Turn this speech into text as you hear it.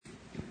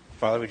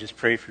Father, we just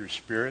pray for your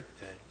Spirit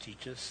to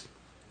teach us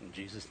in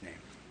Jesus' name.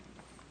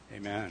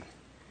 Amen.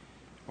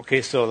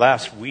 Okay, so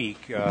last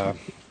week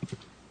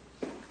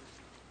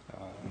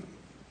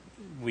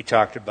we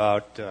talked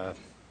about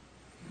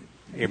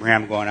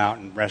Abraham going out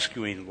and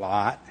rescuing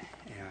Lot,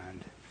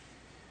 and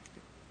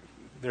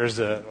there's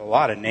a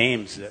lot of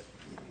names that,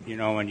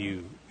 when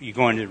you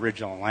go into the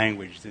original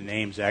language, the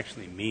names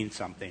actually mean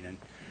something. And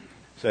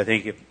so I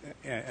think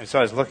so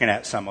I was looking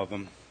at some of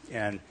them,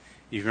 and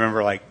you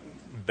remember, like,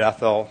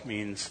 Bethel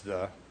means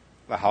the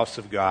house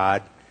of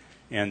God,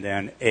 and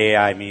then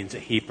Ai means a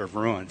heap of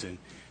ruins. And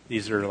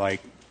these are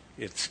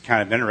it's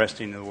kind of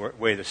interesting the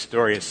way the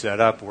story is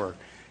set up, where,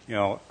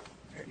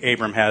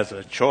 Abram has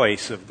a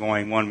choice of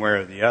going one way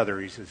or the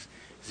other. He says,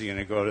 is he going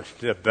to go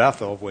to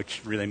Bethel, which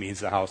really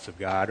means the house of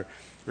God,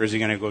 or is he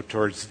going to go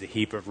towards the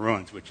heap of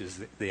ruins, which is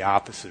the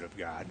opposite of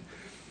God?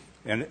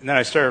 And then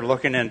I started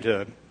looking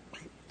into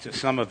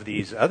some of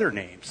these other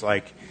names,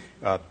 like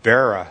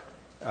Bera,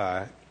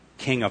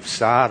 king of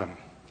Sodom.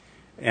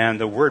 And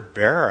the word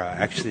Bera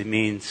actually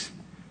means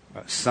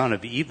son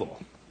of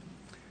evil.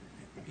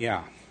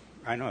 Yeah,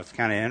 I know, it's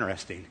kind of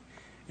interesting.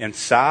 And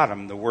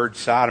Sodom, the word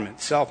Sodom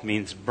itself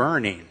means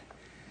burning.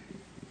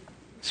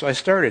 So I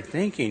started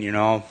thinking,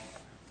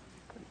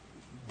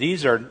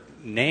 these are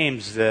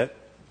names that,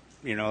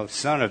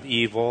 son of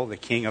evil, the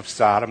king of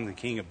Sodom, the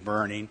king of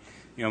burning.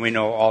 We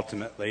know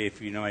ultimately,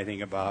 if you know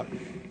anything about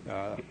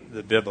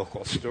the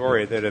biblical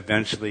story, that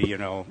eventually,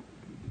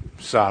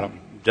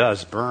 Sodom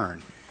does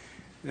burn.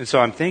 And so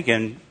I'm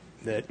thinking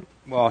that,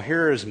 well,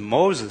 here is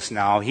Moses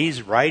now.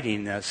 He's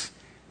writing this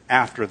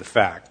after the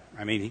fact.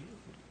 I mean,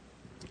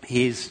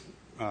 he's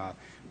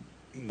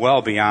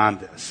well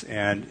beyond this.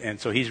 And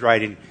so he's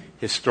writing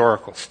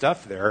historical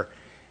stuff there.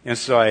 And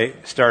so I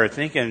started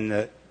thinking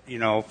that,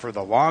 for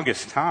the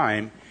longest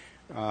time,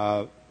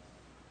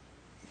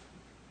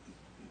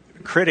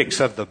 critics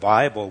of the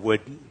Bible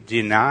would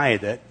deny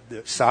that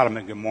Sodom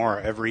and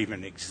Gomorrah ever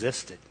even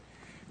existed.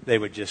 They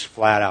would just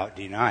flat out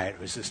deny it. It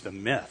was just a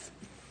myth.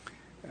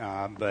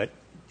 But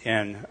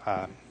in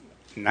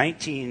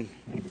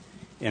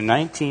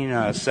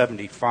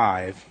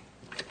 1975,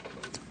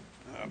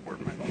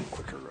 where'd my little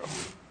clicker go?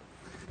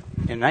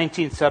 In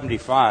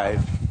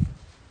 1975,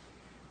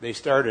 they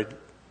started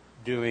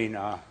doing.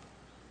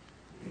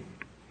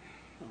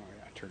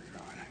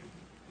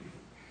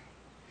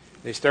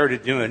 They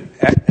started doing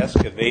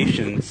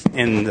excavations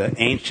in the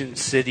ancient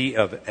city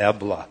of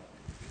Ebla.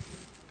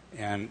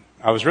 And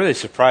I was really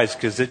surprised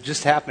because it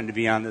just happened to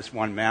be on this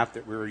one map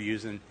that we were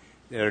using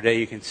the other day.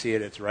 You can see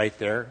it. It's right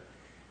there,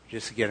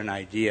 just to get an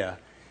idea.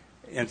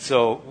 And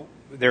so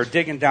they're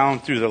digging down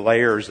through the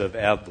layers of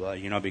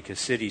Ebla, because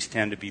cities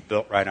tend to be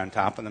built right on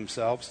top of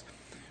themselves.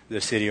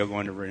 The city will go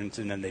into ruins,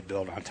 and then they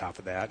build on top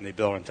of that, and they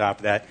build on top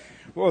of that.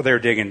 Well, they're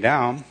digging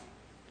down,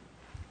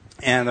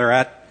 and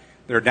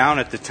they're down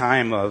at the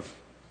time of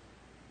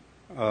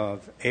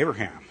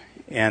Abraham,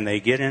 and they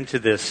get into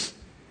this.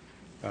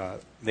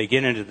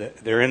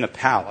 They're in the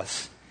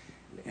palace,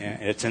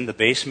 and it's in the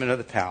basement of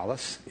the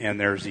palace, and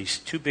there's these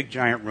two big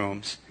giant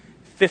rooms,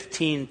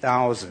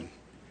 15,000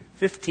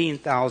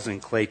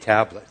 clay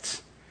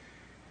tablets,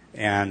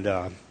 and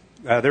there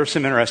were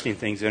some interesting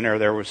things in there.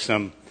 There were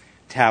some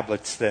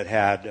tablets that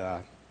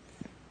had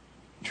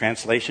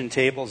translation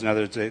tables. In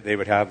other words, they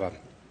would have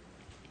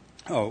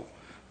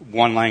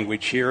one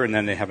language here, and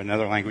then they have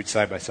another language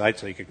side by side,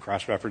 so you could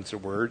cross-reference the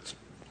words,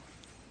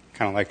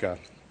 kind of like a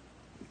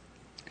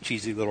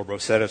cheesy little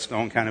Rosetta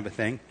Stone kind of a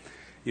thing.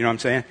 You know what I'm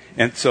saying?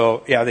 And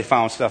so, yeah, they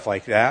found stuff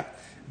like that.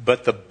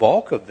 But the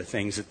bulk of the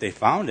things that they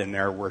found in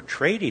there were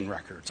trading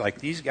records. Like,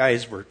 these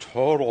guys were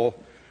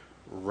total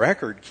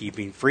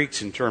record-keeping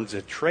freaks in terms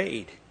of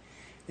trade.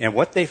 And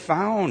what they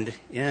found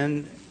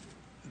in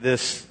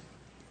this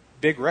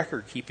big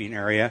record-keeping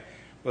area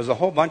was a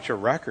whole bunch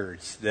of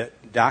records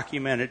that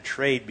documented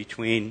trade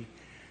between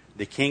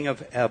the king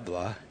of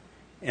Ebla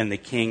and the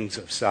kings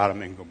of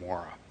Sodom and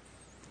Gomorrah.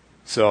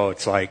 So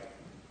it's like,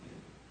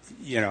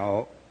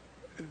 the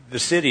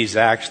cities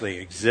actually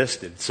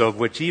existed. So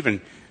which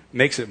even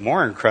makes it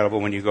more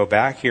incredible when you go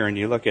back here and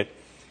you look at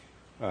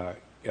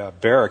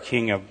Bera,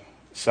 king of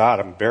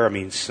Sodom. Bera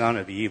means son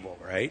of evil,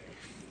 right?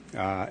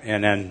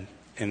 And then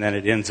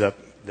it ends up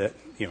that,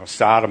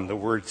 Sodom, the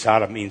word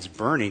Sodom means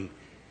burning.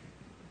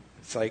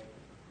 It's like,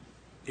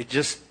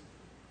 it's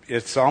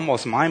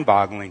almost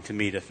mind-boggling to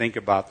me to think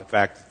about the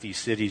fact that these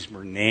cities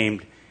were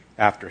named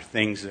after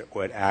things that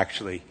would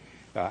actually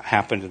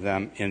happen to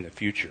them in the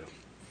future.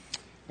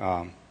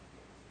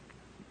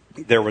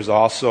 There was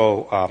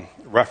also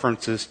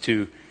references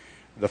to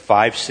the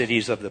 5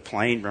 cities of the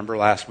plain. Remember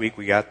last week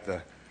we got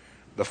the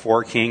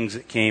 4 kings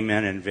that came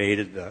in and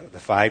invaded the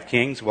 5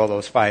 kings? Well,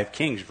 those 5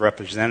 kings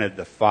represented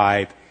the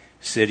 5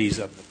 cities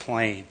of the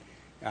plain.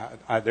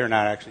 They're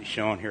not actually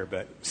shown here,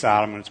 but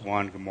Sodom was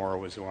one, Gomorrah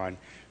was one,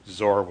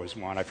 Zor was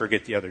one. I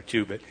forget the other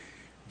 2,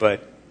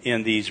 but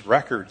in these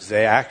records,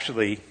 they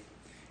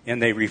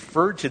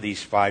referred to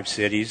these 5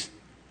 cities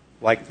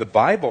like the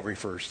Bible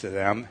refers to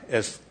them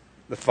as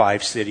the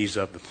 5 cities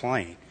of the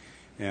plain.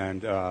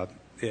 And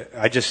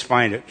I just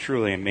find it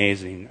truly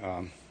amazing.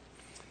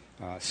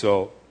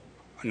 So,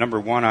 number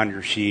 1 on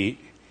your sheet,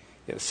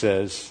 it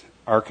says,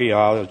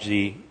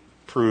 archaeology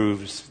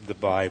proves the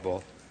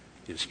Bible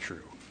is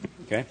true.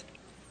 Okay?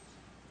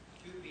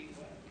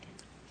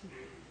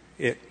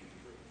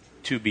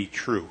 To be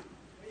true.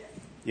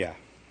 Yeah.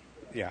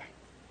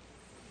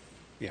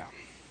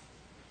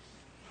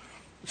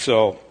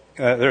 So,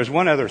 there's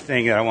one other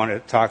thing that I want to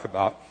talk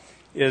about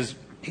is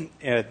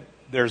in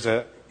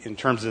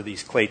terms of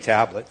these clay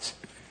tablets,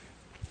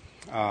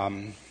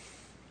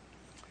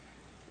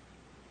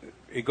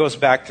 it goes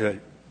back to,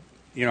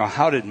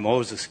 how did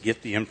Moses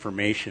get the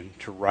information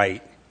to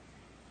write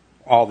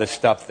all this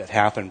stuff that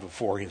happened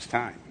before his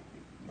time?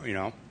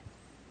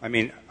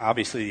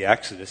 Obviously the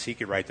Exodus, he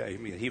could write that.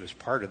 He was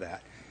part of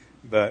that.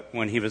 But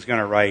when he was going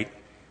to write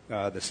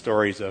the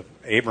stories of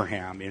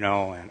Abraham,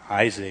 and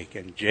Isaac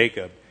and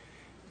Jacob,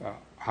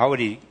 how would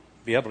he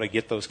be able to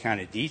get those kind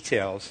of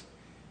details?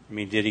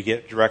 Did he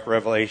get direct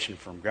revelation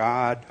from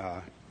God?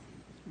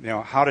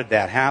 How did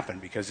that happen?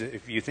 Because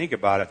if you think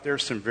about it,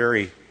 there's some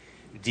very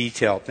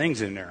detailed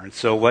things in there. And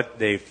so what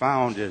they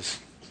found these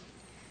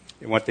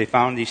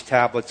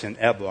tablets in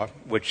Ebla,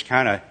 which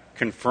kind of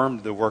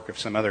confirmed the work of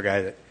some other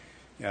guy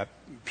that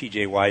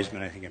P.J.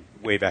 Wiseman, I think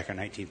way back in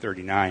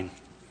 1939.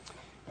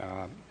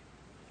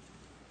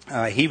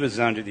 He was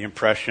under the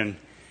impression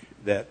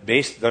that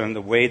based on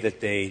the way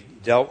that they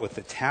dealt with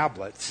the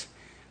tablets,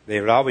 they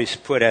would always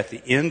put at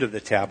the end of the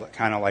tablet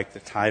kind of like the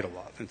title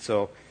of. And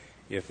so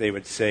if they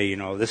would say,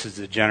 this is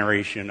the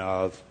generation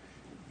of,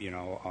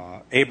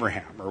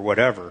 Abraham or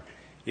whatever,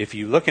 if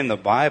you look in the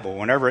Bible,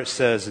 whenever it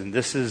says, and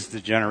this is the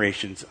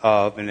generations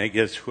of, and it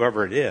gives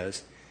whoever it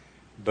is,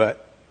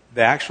 but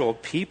the actual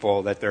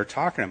people that they're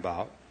talking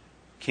about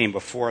came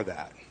before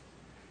that.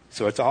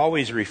 So it's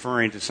always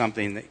referring to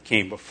something that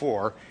came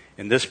before,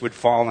 and this would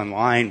fall in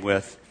line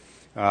with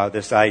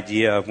this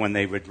idea of when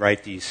they would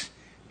write these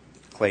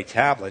clay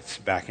tablets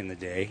back in the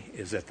day,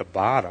 is at the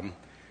bottom,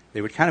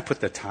 they would kind of put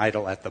the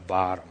title at the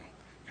bottom,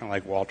 kind of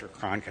like Walter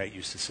Cronkite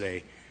used to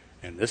say,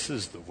 and this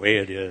is the way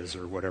it is,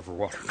 or whatever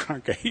Walter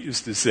Cronkite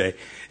used to say,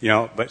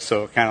 but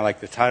so kind of like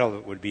the title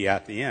that would be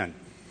at the end.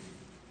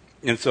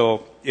 And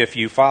so if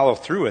you follow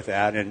through with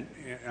that, and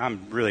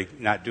I'm really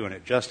not doing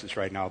it justice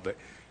right now, but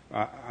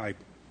I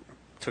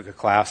took a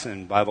class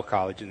in Bible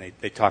college, and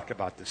they talked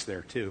about this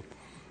there too.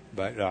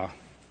 But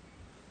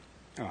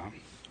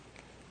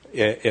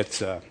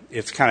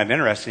it's kind of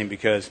interesting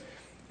because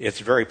it's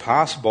very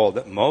possible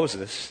that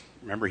Moses,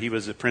 remember he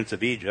was the Prince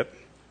of Egypt.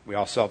 We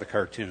all saw the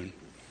cartoon.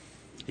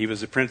 He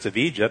was the Prince of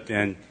Egypt,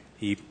 and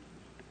he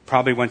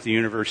probably went to the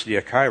University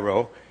of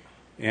Cairo,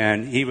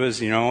 and he was,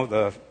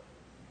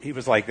 he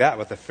was like that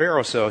with the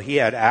Pharaoh, so he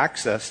had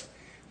access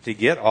to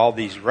get all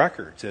these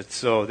records.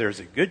 So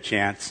there's a good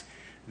chance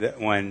that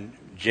when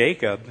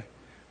Jacob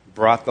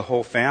brought the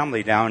whole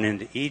family down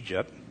into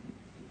Egypt,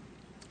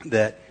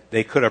 that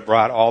they could have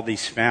brought all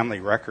these family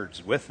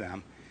records with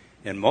them,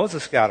 and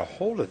Moses got a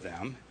hold of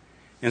them.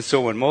 And so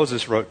when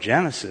Moses wrote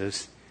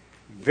Genesis,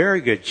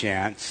 very good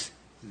chance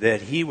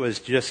that he was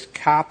just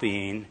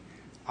copying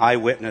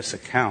eyewitness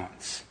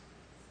accounts.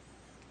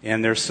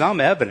 And there's some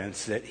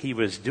evidence that he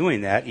was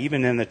doing that,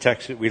 even in the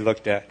text that we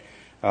looked at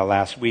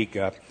last week.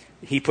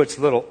 He puts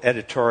little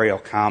editorial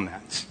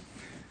comments.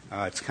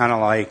 It's kind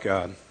of like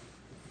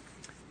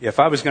if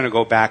I was going to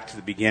go back to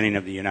the beginning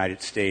of the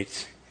United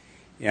States,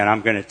 and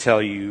I'm going to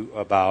tell you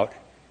about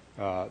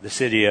the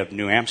city of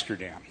New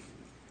Amsterdam,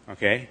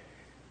 okay?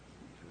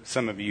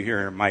 Some of you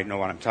here might know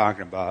what I'm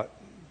talking about.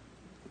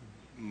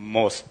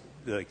 Most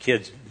the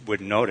kids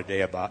wouldn't know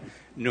today about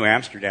New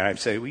Amsterdam. I'd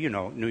say,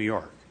 well, New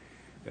York.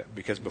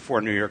 Because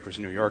before New York was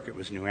New York, it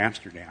was New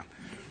Amsterdam.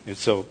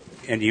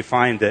 And you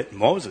find that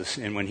Moses,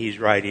 and when he's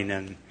writing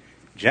in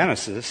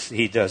Genesis,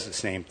 he does the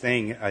same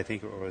thing. I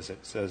think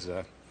it says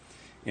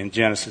in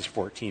Genesis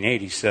 14:8,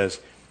 he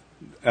says,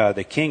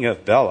 the king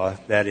of Bela,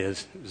 that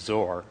is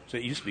Zor. So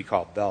it used to be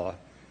called Bela.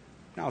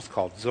 Now it's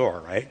called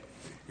Zor, right?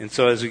 And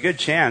so there's a good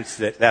chance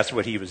that that's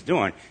what he was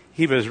doing.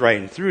 He was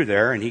writing through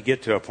there, and he'd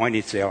get to a point,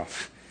 he'd say,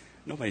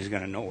 nobody's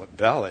going to know what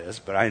Bela is,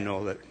 but I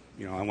know that,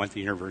 I went to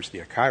the University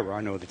of Cairo.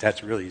 I know that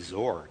that's really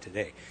Zor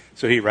today.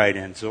 So he'd write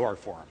in Zor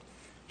for him.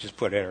 Just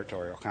put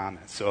editorial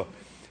comments. So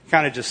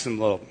kind of just some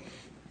little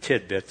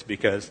tidbits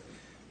because,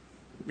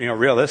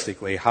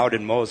 realistically, how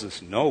did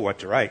Moses know what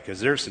to write?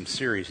 Because there's some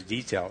serious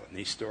detail in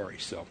these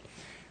stories. So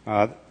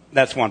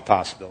that's one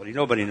possibility.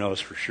 Nobody knows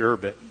for sure,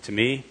 but to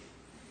me,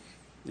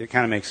 it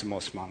kind of makes the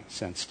most amount of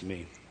sense to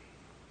me.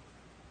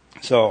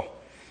 So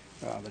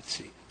let's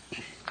see.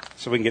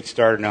 So we can get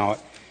started now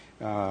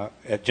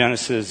at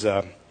Genesis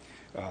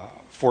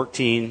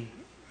 14,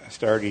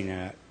 starting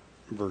at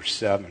verse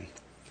 7.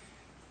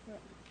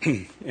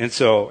 And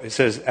so it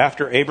says,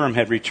 after Abram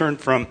had returned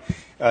from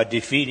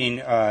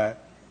defeating, I'm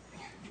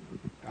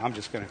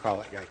just going to call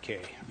that guy K,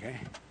 okay?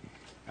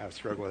 I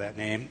struggle with that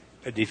name.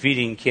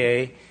 Defeating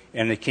K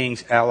and the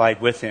kings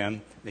allied with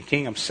him, the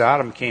king of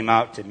Sodom came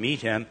out to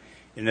meet him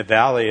in the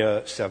valley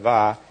of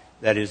Savah,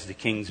 that is the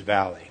king's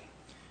valley.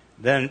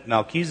 Then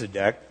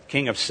Melchizedek,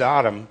 king of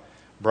Sodom,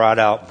 brought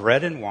out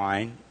bread and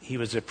wine. He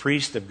was a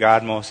priest of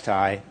God Most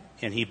High,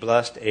 and he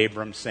blessed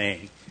Abram,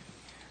 saying,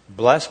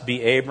 Blessed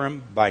be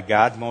Abram by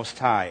God Most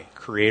High,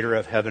 creator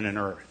of heaven and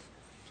earth.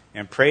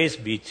 And praise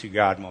be to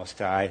God Most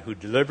High, who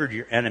delivered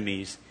your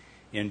enemies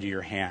into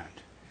your hand.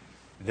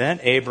 Then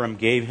Abram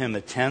gave him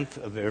a tenth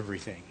of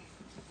everything.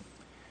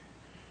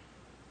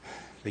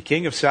 The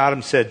king of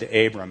Sodom said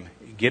to Abram,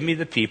 Give me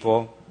the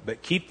people,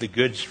 but keep the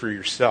goods for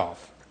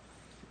yourself.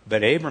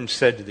 But Abram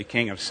said to the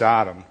king of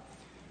Sodom,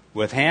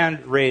 With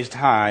hand raised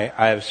high,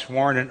 I have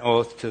sworn an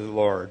oath to the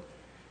Lord,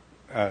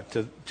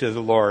 to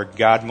the Lord,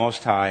 God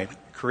Most High,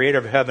 creator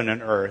of heaven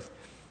and earth,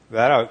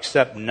 that I'll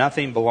accept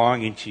nothing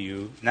belonging to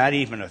you, not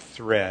even a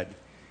thread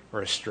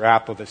or a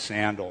strap of a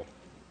sandal,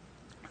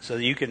 so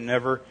that you can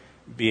never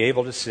be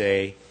able to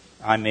say,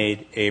 I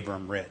made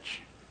Abram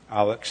rich.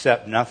 I'll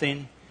accept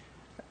nothing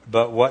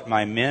but what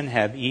my men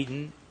have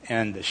eaten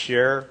and the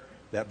share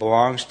that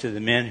belongs to the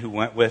men who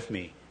went with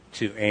me,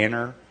 to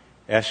Aner,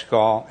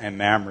 Eshcol, and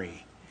Mamre.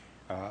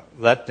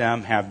 Let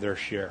them have their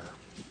share.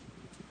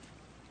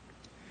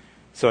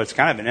 So it's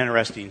kind of an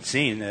interesting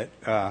scene that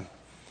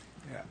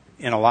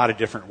in a lot of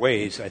different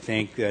ways. I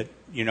think that,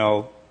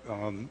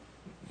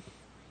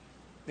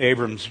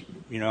 Abram's,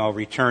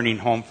 returning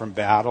home from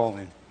battle,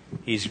 and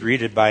he's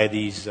greeted by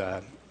these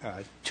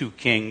two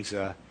kings,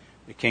 the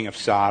king of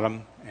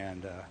Sodom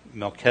and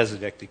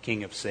Melchizedek, the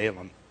king of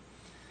Salem.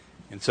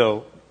 And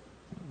so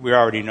we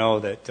already know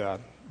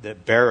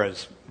that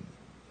Bera's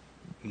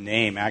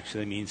name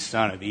actually means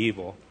son of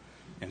evil,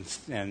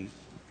 and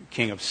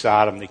king of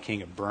Sodom, the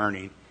king of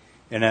burning.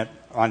 And that,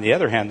 on the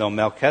other hand, though,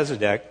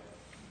 Melchizedek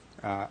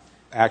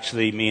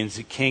actually means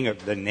the king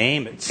of, the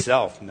name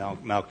itself,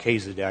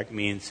 Melchizedek,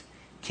 means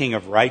king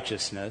of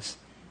righteousness,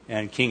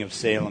 and king of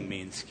Salem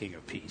means king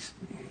of peace.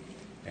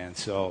 And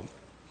so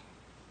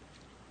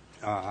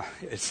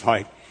it's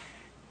like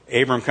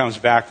Abram comes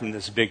back from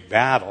this big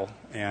battle,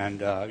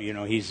 and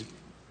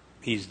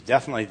he's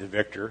definitely the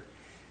victor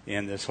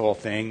in this whole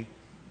thing.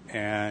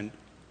 And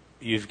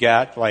you've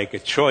got like a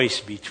choice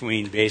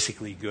between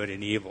basically good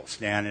and evil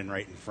standing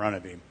right in front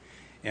of him.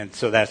 And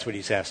so that's what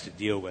he has to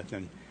deal with.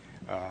 And,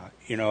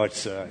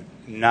 it's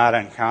not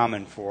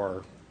uncommon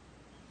for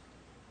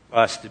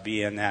us to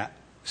be in that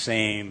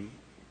same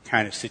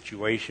kind of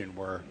situation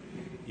where,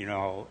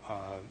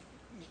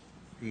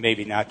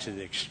 maybe not to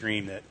the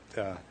extreme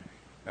that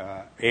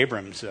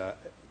Abram's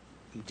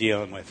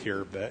dealing with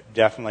here, but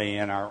definitely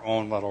in our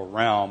own little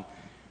realm,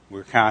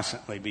 we're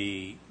constantly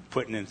be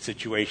putting in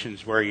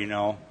situations where,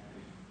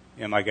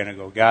 am I going to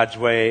go God's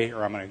way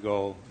or I'm going to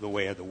go the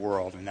way of the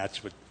world? And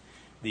that's what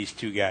these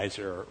two guys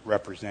are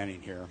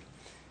representing here.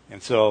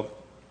 And so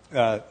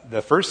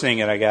the first thing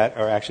that I got,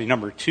 or actually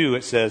number 2,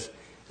 it says,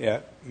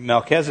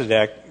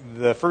 Melchizedek,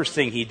 the first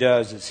thing he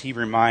does is he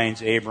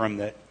reminds Abram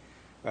that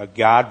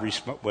God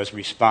was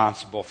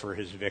responsible for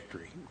his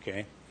victory.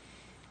 Okay,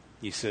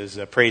 he says,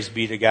 praise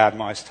be to God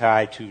Most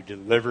High, who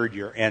delivered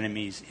your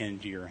enemies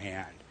into your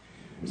hand.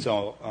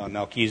 So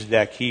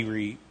Melchizedek,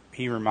 he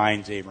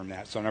reminds Abram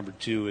that. So number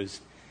 2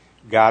 is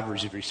God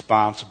was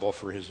responsible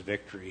for his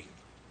victory.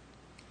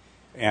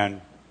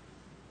 And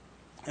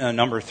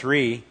number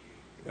 3,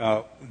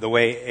 the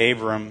way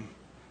Abram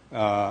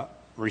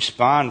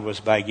responded was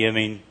by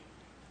giving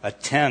a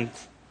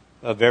tenth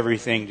of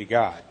everything to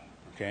God.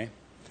 Okay,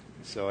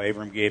 so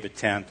Abram gave a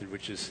tenth,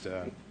 which is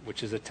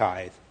a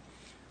tithe.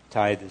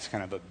 Tithe is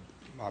kind of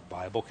a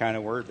Bible kind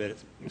of word, but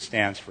it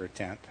stands for a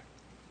tenth.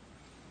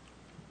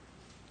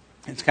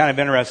 It's kind of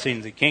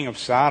interesting, the king of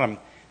Sodom,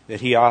 that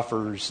he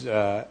offers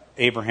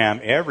Abraham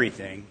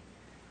everything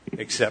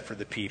except for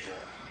the people.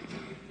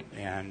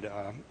 And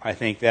I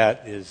think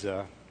that is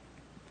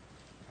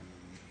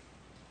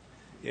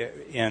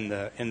in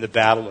the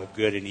battle of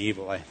good and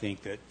evil. I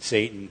think that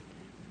Satan,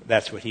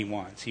 that's what he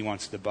wants. He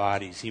wants the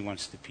bodies. He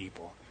wants the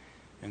people.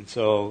 And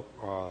so,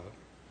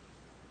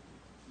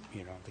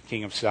 the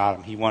king of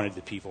Sodom, he wanted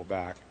the people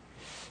back.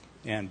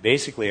 And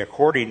basically,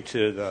 according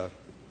to the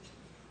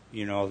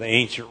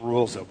ancient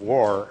rules of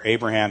war,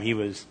 Abraham, he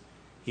was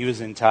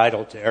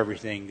entitled to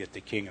everything that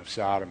the king of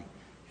Sodom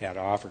had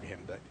offered him,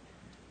 but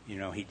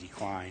he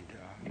declined.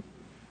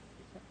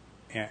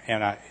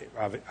 And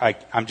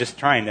I'm just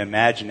trying to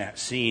imagine that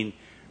scene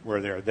where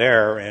they're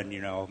there, and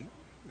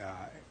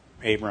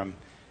Abram,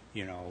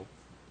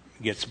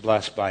 gets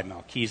blessed by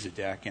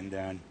Melchizedek, and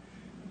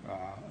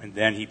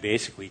then he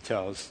basically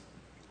tells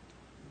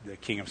the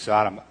king of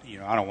Sodom,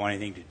 I don't want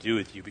anything to do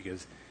with you,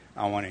 because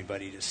I don't want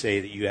anybody to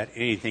say that you had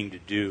anything to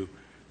do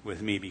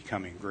with me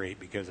becoming great,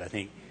 because I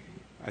think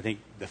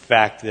the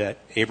fact that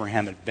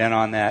Abraham had been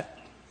on that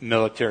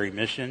military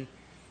mission,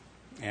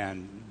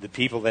 and the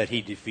people that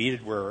he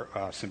defeated were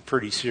some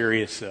pretty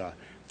serious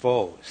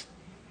foes.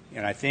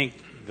 And I think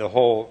the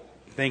whole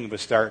thing was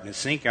starting to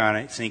sink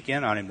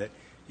in on him that,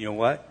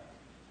 what?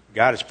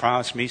 God has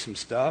promised me some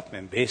stuff,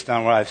 and based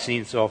on what I've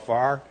seen so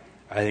far,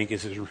 I think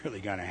this is really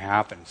going to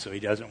happen. So he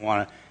doesn't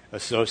want to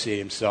associate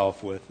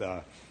himself with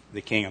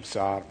the king of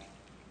Sodom.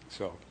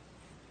 So,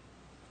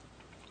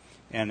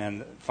 and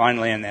then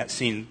finally in that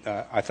scene,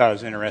 I thought it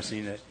was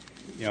interesting that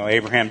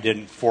Abraham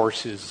didn't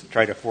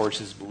try to force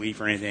his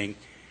belief or anything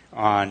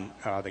on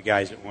the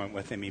guys that went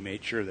with him. He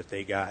made sure that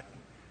they got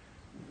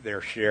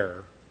their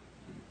share.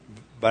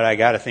 But I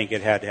got to think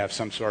it had to have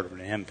some sort of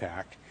an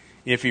impact.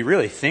 If you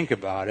really think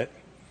about it,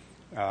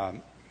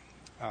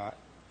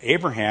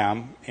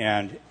 Abraham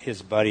and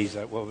his buddies,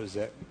 what was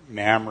it,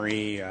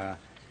 Mamre,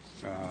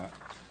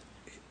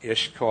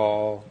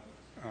 Ishkal,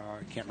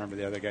 I can't remember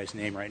the other guy's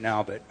name right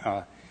now, but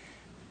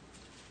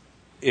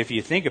if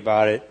you think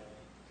about it,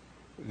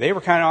 they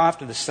were kind of off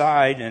to the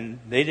side, and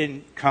they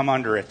didn't come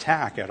under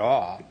attack at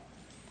all.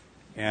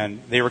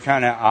 And they were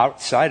kind of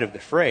outside of the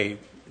fray.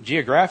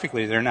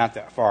 Geographically, they're not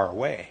that far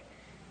away.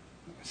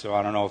 So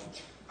I don't know,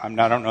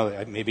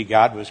 maybe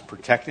God was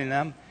protecting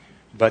them,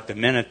 but the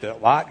minute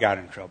that Lot got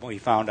in trouble, he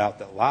found out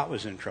that Lot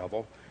was in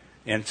trouble.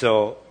 And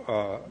so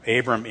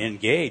Abram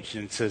engaged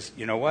and says,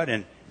 you know what,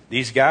 and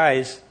these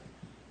guys,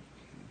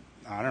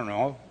 I don't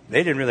know,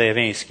 they didn't really have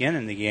any skin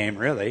in the game,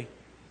 really,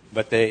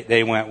 but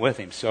they went with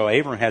him. So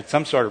Abram had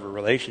some sort of a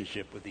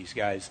relationship with these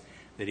guys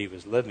that he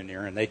was living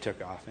near, and they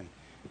took off and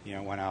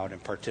went out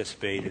and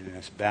participated in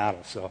this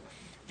battle. So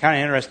kind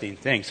of interesting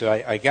thing. So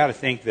I got to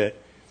think that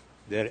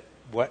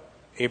what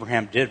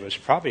Abraham did was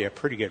probably a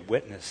pretty good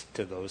witness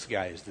to those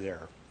guys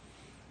there.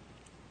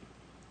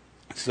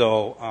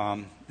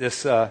 So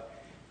this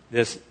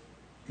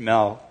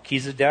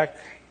Melchizedek,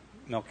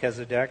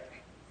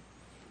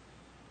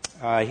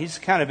 he's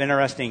kind of an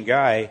interesting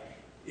guy.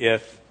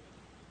 If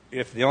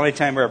the only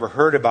time we ever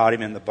heard about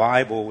him in the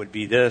Bible would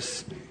be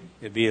this,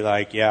 it'd be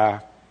like,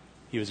 yeah,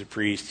 he was a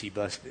priest, he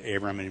blessed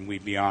Abram, and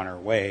we'd be on our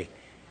way.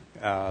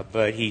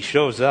 But he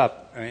shows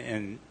up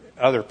in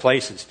other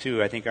places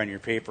too. I think on your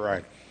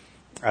paper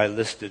I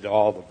listed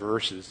all the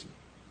verses.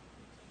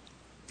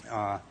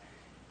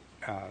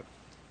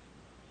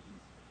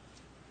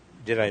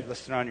 Did I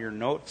list it on your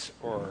notes,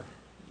 or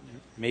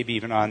maybe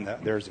even on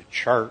there's a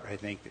chart, I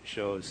think, that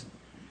shows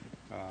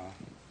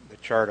the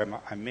chart.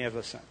 I may have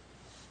listened,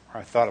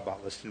 or I thought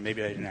about listening.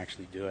 Maybe I didn't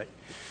actually do it.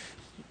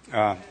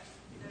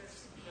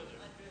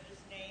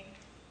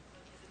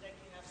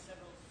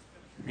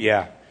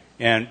 Yeah,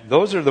 and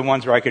those are the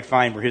ones where I could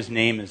find where his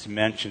name is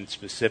mentioned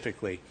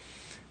specifically.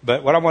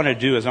 But what I want to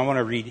do is I want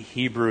to read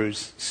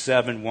Hebrews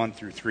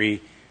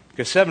 7:1-3,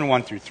 because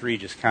 7:1-3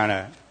 just kind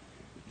of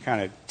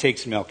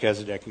takes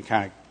Melchizedek and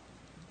kind of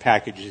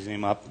packages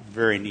him up.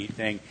 Very neat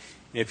thing.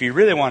 If you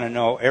really want to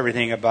know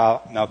everything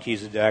about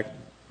Melchizedek,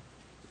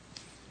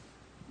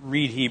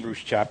 read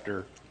Hebrews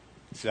chapter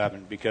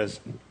 7, because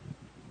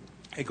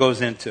it goes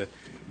into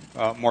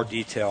more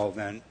detail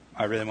than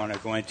I really want to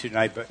go into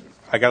tonight. But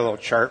I got a little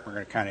chart. We're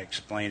going to kind of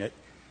explain it,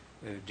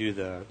 do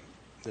the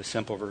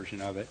simple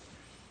version of it.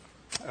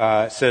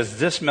 It says,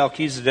 this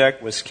Melchizedek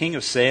was king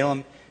of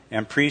Salem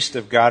and priest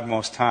of God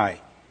Most High.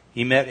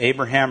 He met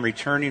Abraham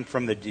returning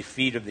from the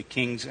defeat of the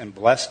kings and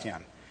blessed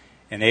him.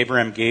 And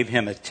Abraham gave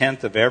him a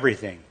tenth of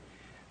everything.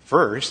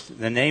 First,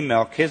 the name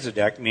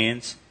Melchizedek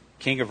means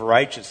king of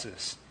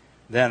righteousness.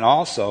 Then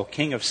also,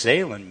 king of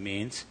Salem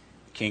means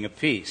king of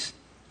peace.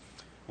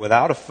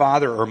 Without a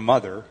father or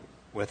mother,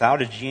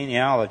 without a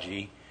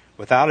genealogy,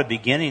 without a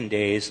beginning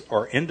days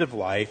or end of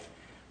life,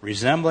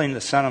 resembling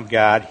the Son of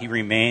God, he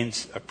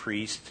remains a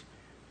priest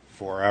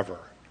forever.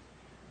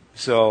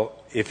 So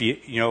if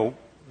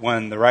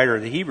when the writer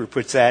of the Hebrew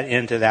puts that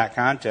into that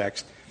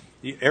context,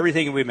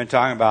 everything we've been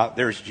talking about,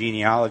 there's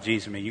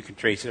genealogies. I mean, you can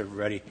trace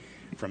everybody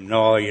from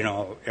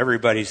Noah,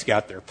 everybody's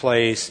got their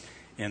place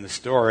in the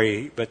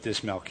story, but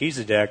this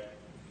Melchizedek,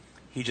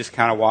 he just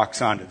kind of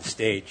walks onto the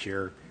stage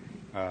here.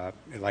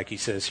 Like he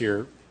says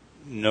here,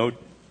 no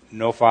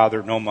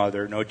father, no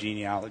mother, no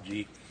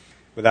genealogy,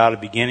 without a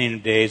beginning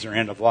of days or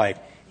end of life.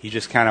 He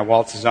just kind of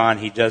waltzes on,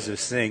 he does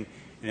this thing,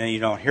 and then you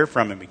don't hear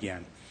from him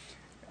again.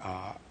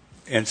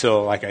 And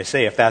so, like I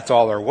say, if that's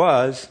all there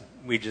was,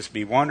 we'd just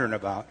be wondering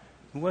about,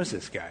 who was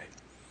this guy?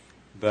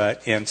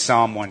 But in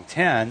Psalm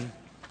 110,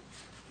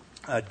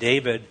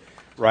 David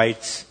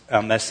writes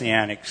a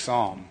messianic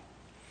psalm.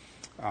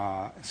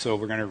 So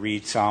we're going to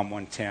read Psalm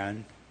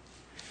 110.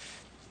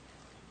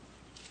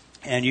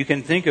 And you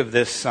can think of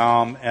this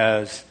psalm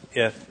as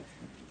if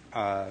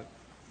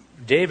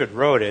David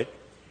wrote it,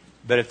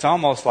 but it's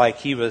almost like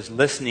he was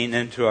listening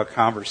into a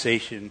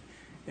conversation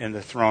in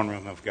the throne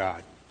room of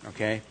God.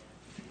 Okay?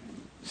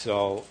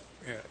 So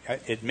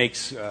it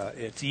makes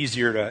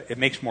it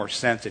makes more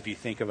sense if you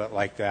think of it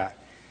like that.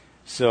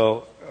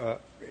 So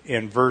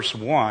in verse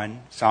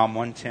 1, Psalm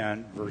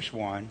 110, verse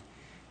 1,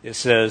 it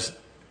says,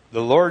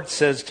 "The Lord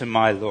says to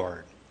my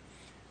Lord,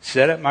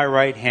 sit at my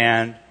right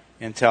hand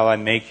until I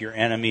make your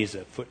enemies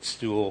a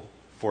footstool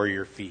for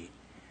your feet."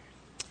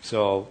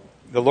 So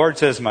the Lord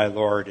says my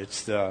Lord.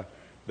 It's the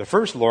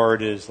first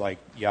Lord is like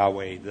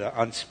Yahweh,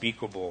 the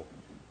unspeakable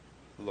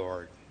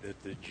Lord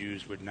that the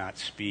Jews would not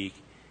speak.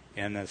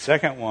 And the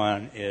second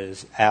one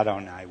is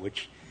Adonai,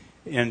 which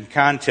in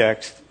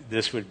context,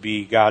 this would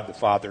be God the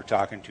Father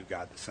talking to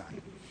God the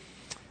Son.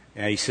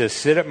 And he says,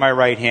 sit at my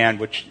right hand,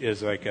 which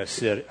is like a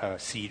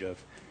seat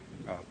of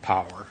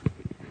power,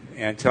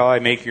 until I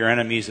make your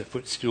enemies a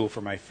footstool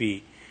for my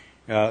feet.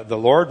 The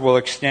Lord will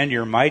extend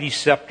your mighty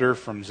scepter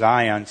from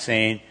Zion,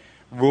 saying,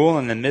 rule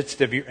in the midst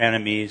of your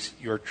enemies,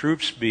 your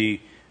troops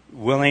be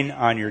willing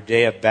on your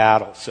day of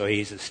battle. So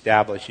he's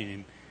establishing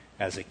him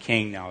as a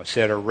king now. It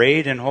said,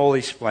 arrayed in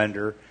holy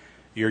splendor,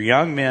 your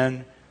young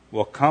men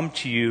will come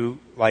to you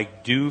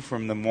like dew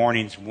from the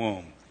morning's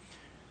womb.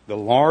 The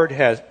Lord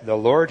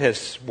has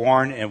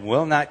sworn and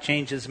will not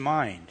change his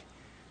mind.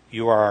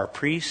 You are our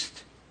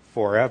priest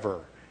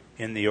forever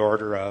in the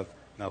order of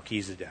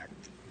Melchizedek.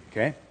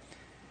 Okay?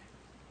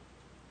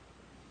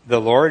 The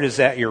Lord is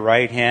at your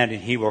right hand,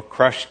 and he will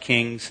crush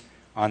kings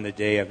on the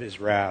day of his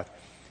wrath.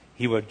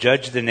 He will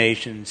judge the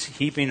nations,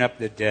 heaping up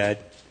the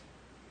dead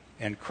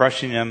and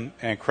crushing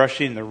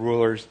the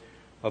rulers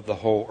of the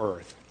whole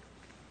earth.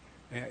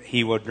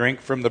 He will drink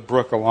from the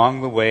brook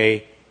along the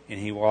way, and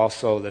he will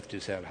also lift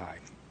his head high.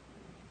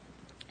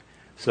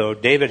 So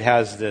David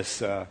has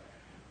this,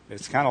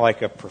 it's kind of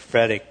like a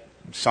prophetic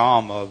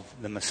psalm of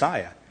the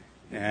Messiah.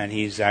 And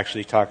he's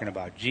actually talking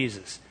about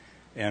Jesus.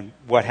 And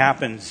what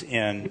happens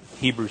in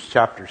Hebrews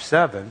chapter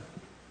 7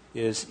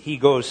 is he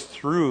goes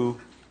through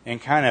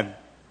and kind of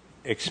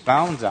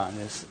expounds on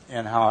this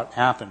and how it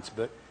happens.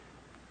 But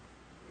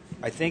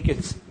I think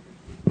it's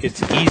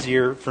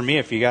easier for me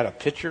if you got a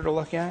picture to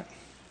look at.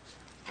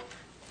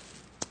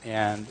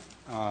 And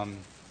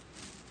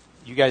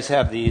you guys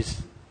have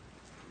these.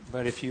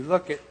 But if you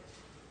look at,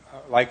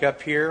 like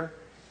up here,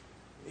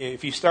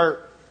 if you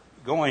start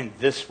going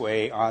this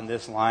way on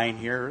this line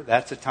here,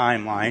 that's a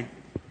timeline.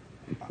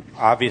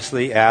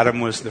 Obviously, Adam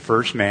was the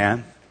first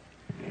man.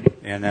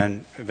 And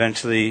then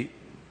eventually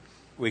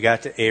we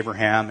got to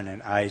Abraham and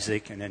then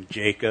Isaac and then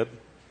Jacob.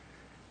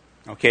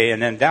 Okay,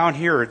 and then down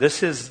here,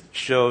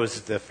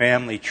 shows the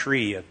family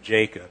tree of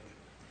Jacob.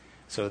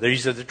 So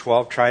these are the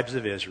 12 tribes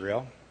of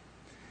Israel.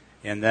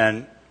 And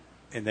then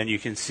you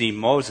can see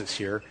Moses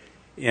here.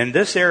 In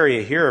this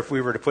area here, if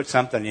we were to put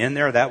something in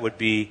there, that would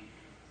be,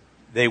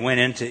 they went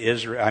into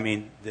Israel. I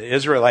mean, the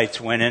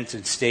Israelites went into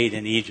and stayed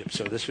in Egypt.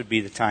 So this would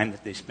be the time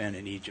that they spent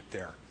in Egypt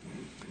there.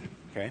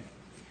 Okay?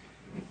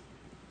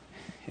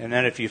 And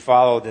then if you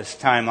follow this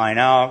timeline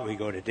out, we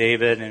go to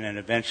David, and then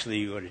eventually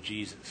you go to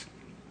Jesus.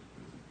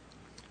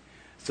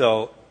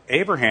 So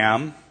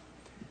Abraham,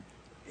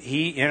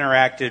 he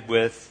interacted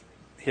with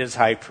his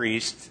high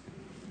priest,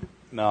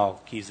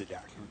 Melchizedek.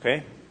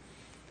 Okay?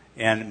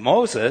 And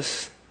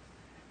Moses,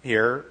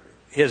 here,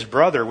 his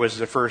brother was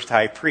the first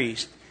high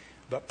priest.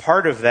 But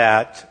part of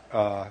that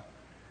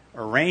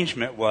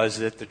arrangement was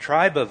that the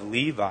tribe of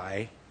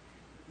Levi,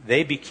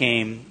 they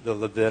became the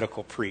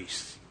Levitical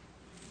priests.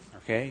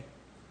 Okay?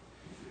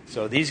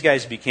 So these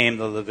guys became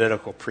the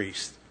Levitical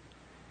priests.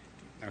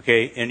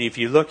 Okay? And if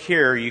you look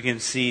here, you can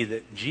see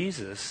that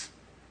Jesus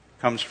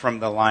comes from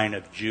the line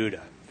of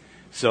Judah.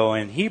 So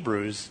in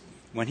Hebrews,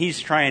 when he's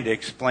trying to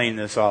explain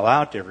this all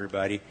out to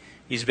everybody,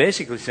 he's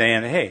basically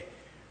saying, hey,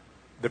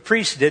 the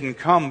priests didn't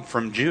come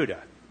from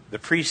Judah. The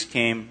priests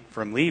came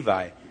from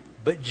Levi.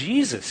 But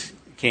Jesus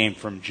came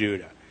from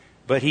Judah.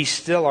 But he's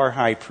still our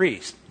high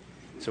priest.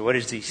 So what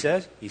does he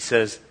say? He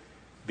says,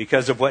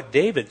 because of what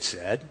David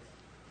said,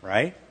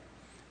 right?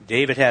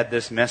 David had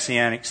this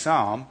messianic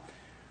psalm.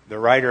 The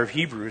writer of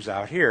Hebrews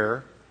out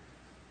here,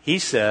 he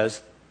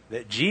says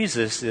that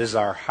Jesus is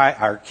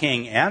our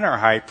king and our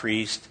high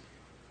priest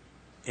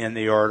in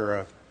the order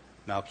of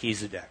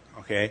Melchizedek.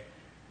 Okay?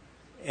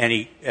 And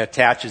he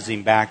attaches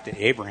him back to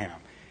Abraham.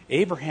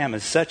 Abraham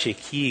is such a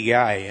key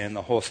guy in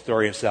the whole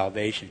story of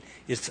salvation.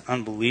 It's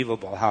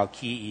unbelievable how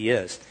key he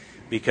is.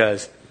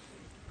 Because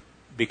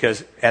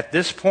at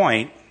this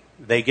point,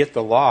 they get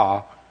the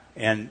law,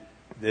 and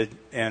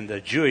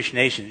the Jewish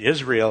nation,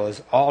 Israel,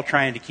 is all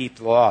trying to keep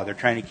the law. They're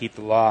trying to keep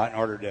the law in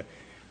order to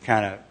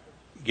kind of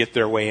get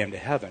their way into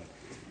heaven.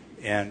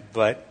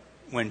 But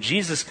when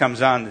Jesus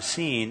comes on the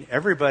scene,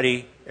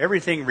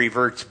 everything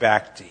reverts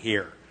back to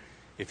here.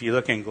 If you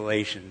look in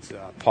Galatians,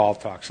 Paul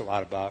talks a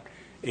lot about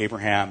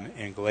Abraham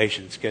in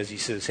Galatians because he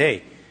says,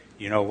 hey,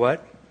 you know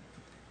what?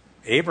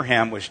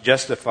 Abraham was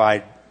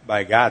justified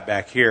by God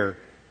back here,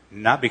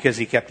 not because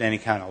he kept any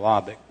kind of law,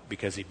 but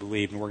because he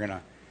believed. And we're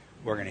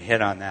going to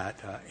hit on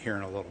that here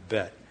in a little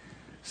bit.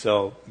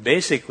 So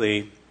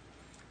basically,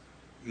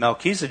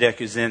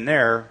 Melchizedek is in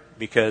there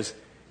because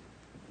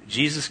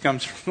Jesus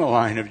comes from the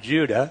line of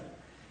Judah,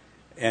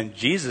 and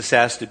Jesus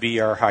has to be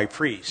our high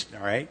priest,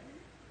 all right,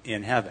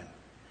 in heaven.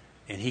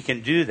 And he can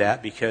do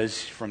that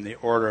because from the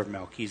order of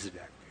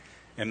Melchizedek.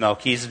 And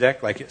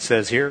Melchizedek, like it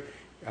says here,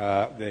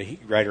 the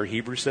writer of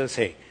Hebrews says,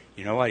 hey,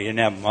 you know what? He didn't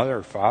have a mother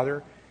or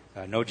father,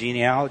 no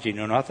genealogy,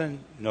 no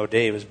nothing, no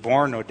day he was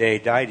born, no day he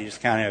died. He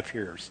just kind of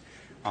appears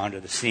onto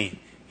the scene.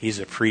 He's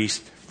a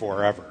priest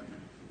forever.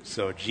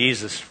 So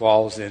Jesus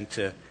falls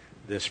into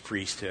this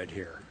priesthood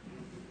here.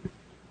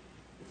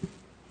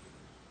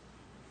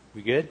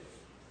 We good?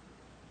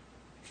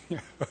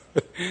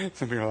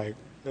 Some people are like,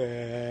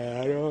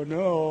 I don't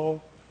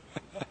know.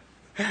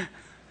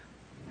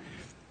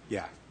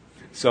 Yeah.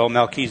 So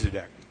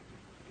Melchizedek.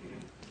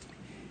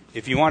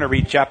 If you want to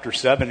read chapter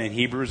 7 in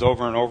Hebrews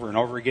over and over and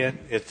over again,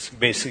 it's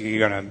basically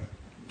going to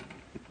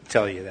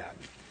tell you that.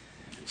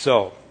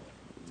 So,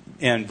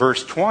 in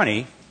verse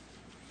 20,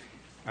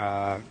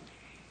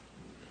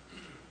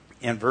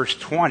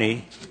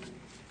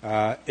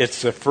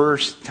 it's the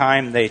first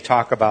time they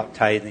talk about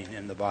tithing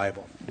in the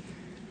Bible.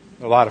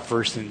 A lot of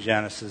firsts in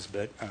Genesis,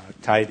 but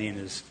tithing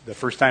is the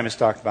first time it's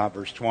talked about,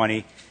 verse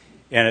 20.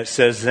 And it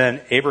says,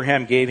 then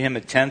Abraham gave him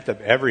a tenth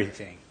of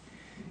everything.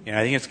 And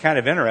I think it's kind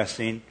of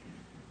interesting.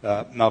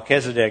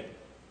 Melchizedek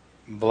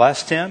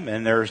blessed him,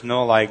 and there's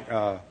no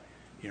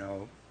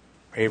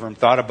Abram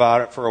thought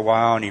about it for a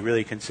while, and he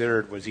really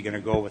considered, was he going to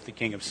go with the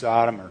king of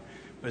Sodom, or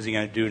was he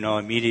going to do? No,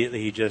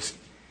 immediately he just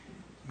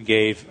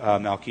gave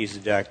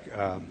Melchizedek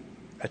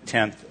a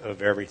tenth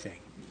of everything.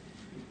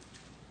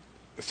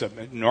 So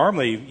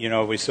normally,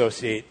 we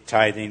associate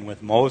tithing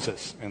with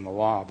Moses in the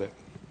law, but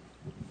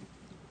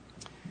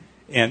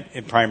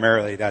and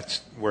primarily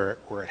that's where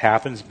it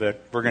happens.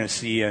 But we're going to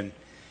see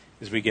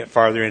as we get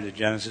farther into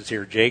Genesis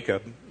here,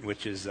 Jacob,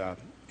 which is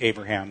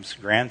Abraham's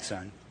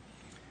grandson,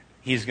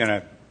 he's going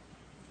to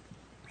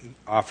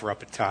offer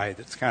up a tithe.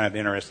 It's kind of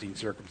interesting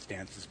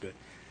circumstances, but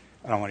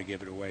I don't want to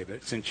give it away. But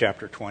it's in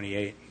chapter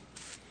 28.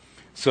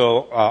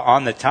 So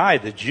on the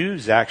tithe, the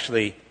Jews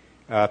actually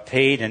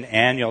paid an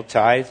annual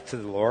tithe to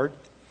the Lord.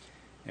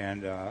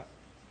 And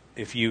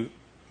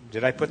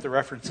did I put the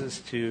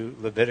references to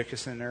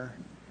Leviticus in there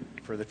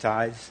for the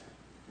tithes?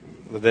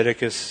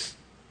 Leviticus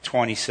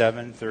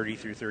 27, 30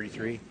 through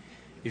 33.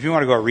 If you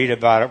want to go read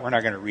about it, we're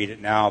not going to read it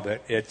now,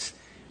 but it's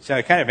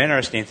a kind of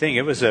interesting thing.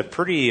 It was a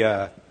pretty,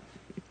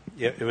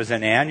 it was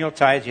an annual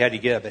tithe. You had to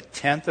give a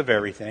tenth of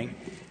everything.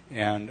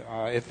 And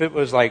if it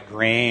was like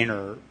grain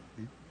or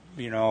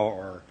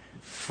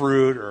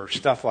fruit or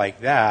stuff like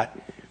that,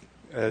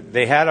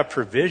 they had a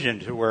provision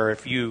to where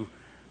if you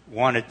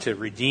wanted to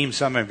redeem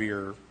some of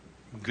your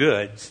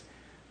goods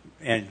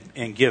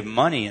and give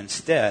money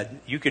instead,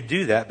 you could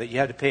do that, but you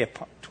had to pay a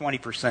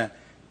 20%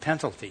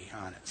 penalty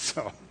on it.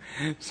 So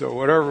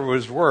whatever it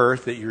was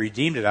worth that you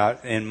redeemed it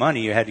out in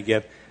money, you had to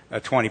give a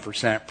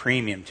 20%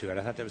 premium to it.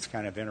 I thought that was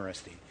kind of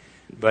interesting.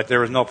 But there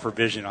was no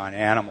provision on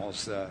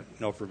animals,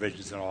 no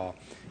provisions at all.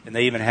 And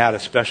they even had a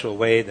special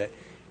way that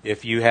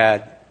if you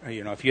had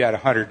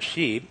 100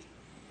 sheep,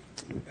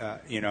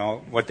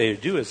 what they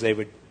would do is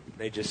they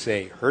just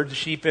say, herd the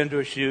sheep into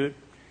a chute,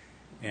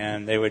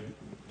 and they would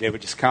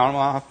just count them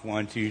off.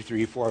 1, 2,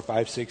 3, 4,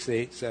 5, 6,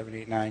 8, 7,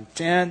 8, 9,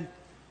 10.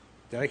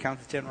 Did I count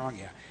the 10 wrong?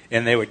 Yeah.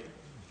 And they would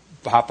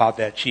pop out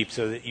that sheep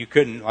so that you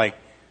couldn't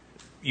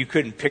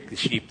pick the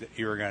sheep that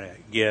you were going to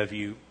give.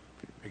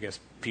 I guess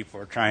people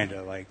are trying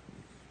to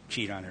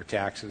cheat on their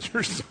taxes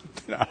or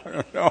something. I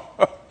don't know.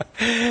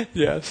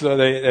 Yeah. So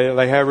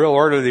they had a real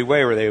orderly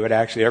way where they would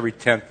actually every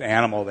 10th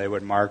animal they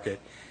would mark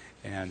it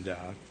and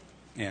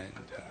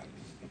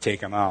take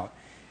them out.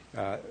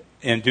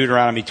 In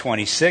Deuteronomy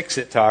 26,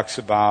 it talks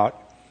about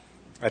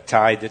a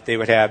tithe that they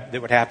would have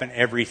that would happen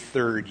every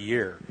third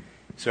year.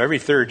 So every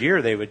third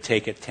year they would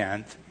take a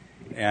tenth,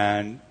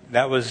 and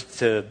that was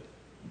to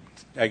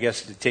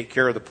take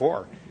care of the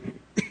poor.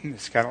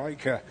 It's kind of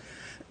like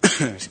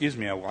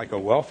like a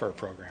welfare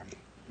program.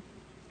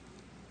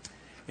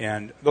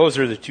 And those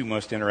are the two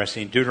most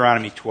interesting.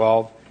 Deuteronomy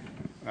 12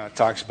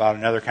 talks about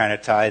another kind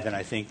of tithe, and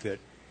I think that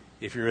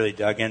if you really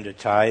dug into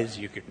tithes,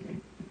 you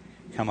could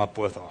come up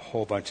with a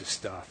whole bunch of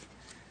stuff.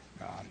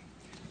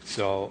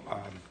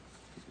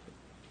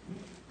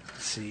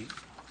 Let's see.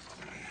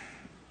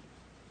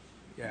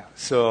 Yeah,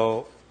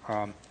 so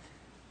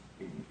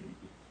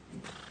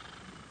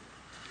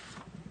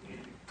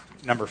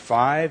number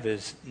 5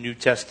 is New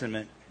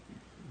Testament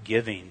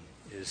giving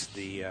is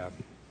the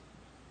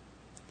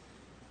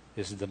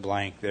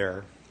blank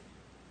there.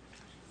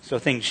 So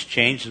things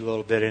changed a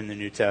little bit in the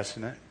New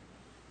Testament.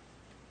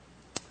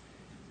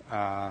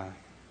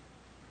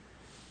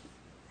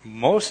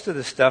 Most of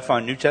the stuff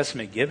on New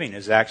Testament giving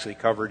is actually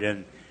covered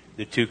in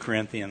the 2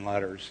 Corinthian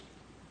letters.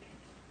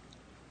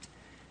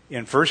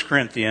 In 1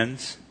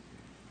 Corinthians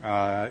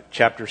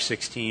chapter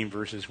 16,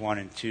 verses 1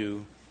 and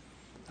 2,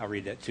 I'll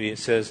read that to you. It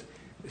says,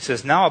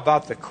 now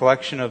about the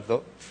collection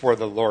for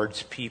the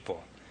Lord's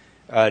people.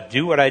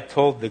 Do what I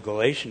told the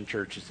Galatian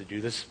churches to do.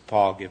 This is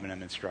Paul giving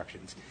them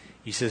instructions.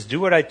 He says,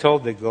 do what I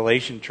told the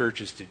Galatian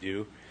churches to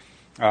do.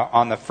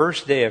 On the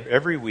first day of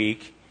every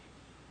week,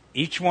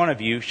 each one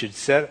of you should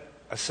set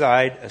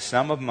aside a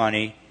sum of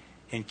money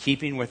in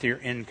keeping with your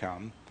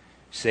income,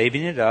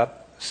 saving it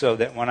up so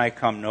that when I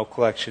come, no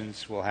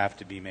collections will have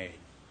to be made.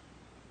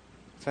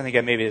 So I think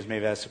that maybe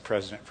that's a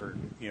precedent for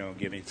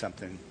giving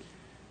something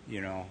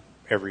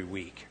every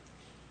week.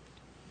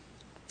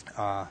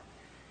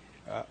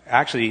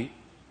 Actually,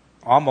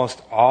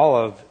 almost all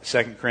of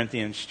 2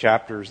 Corinthians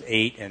chapters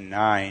 8 and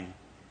 9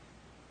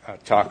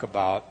 talk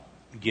about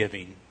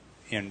giving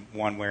in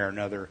one way or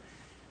another.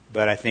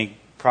 But I think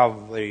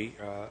probably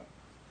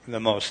the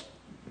most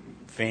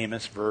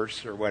famous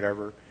verse or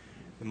whatever,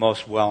 the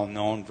most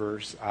well-known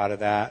verse out of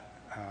that,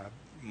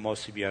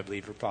 most of you I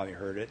believe have probably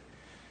heard it,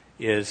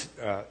 is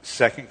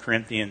 2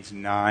 Corinthians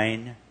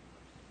 9,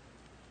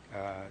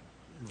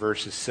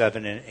 verses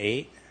 7 and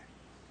 8.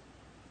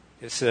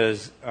 It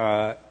says,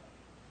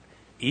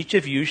 each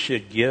of you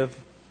should give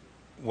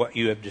what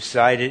you have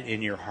decided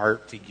in your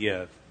heart to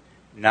give,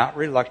 not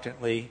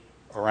reluctantly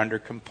or under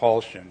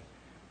compulsion,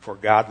 for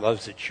God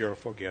loves a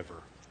cheerful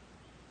giver.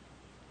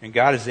 And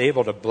God is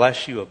able to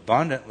bless you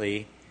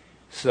abundantly,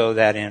 so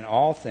that in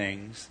all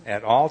things,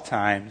 at all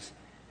times,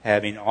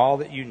 having all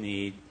that you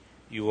need,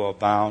 you will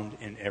abound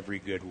in every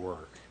good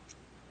work.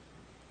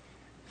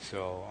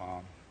 So,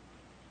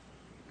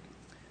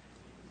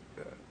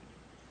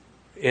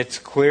 it's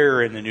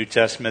clear in the New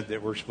Testament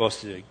that we're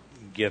supposed to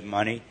give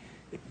money.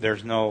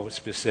 There's no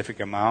specific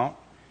amount.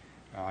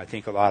 I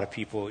think a lot of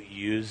people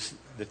use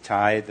the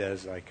tithe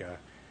as like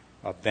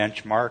a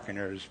benchmark, and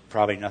there's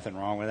probably nothing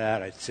wrong with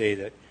that. I'd say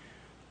that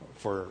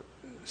for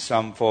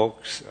some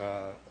folks,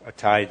 a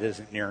tithe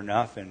isn't near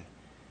enough, and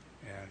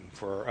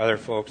for other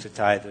folks, a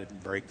tithe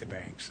would break the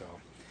bank.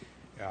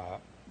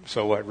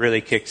 So what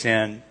really kicks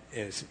in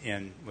is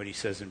in what he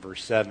says in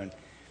verse 7,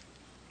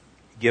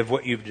 give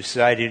what you've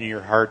decided in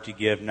your heart to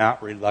give,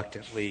 not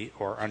reluctantly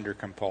or under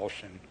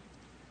compulsion,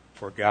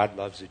 for God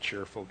loves a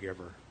cheerful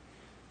giver.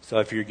 So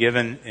if you're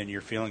giving and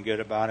you're feeling good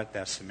about it,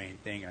 that's the main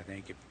thing, I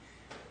think.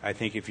 I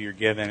think if you're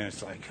giving and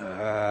it's like,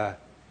 I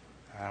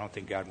don't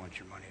think God wants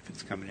your money if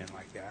it's coming in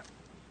like that.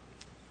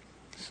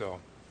 So,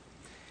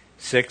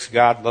 6,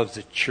 God loves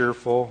a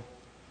cheerful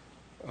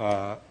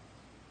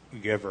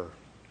giver.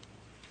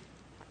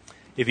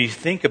 If you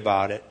think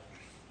about it,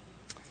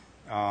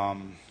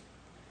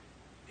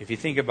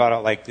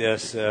 like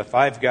this, if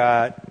I've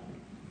got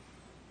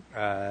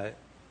 $10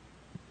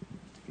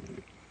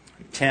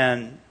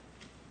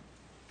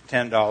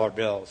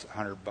 bills,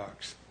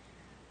 $100,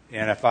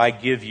 and if I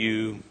give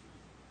you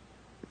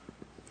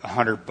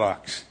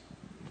 $100,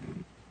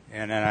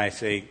 and then I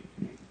say,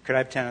 could I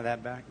have 10 of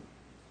that back?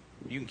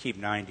 You can keep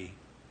 90.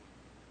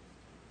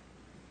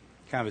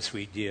 Kind of a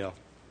sweet deal.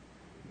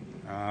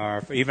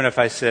 Even if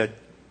I said,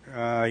 could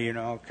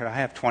I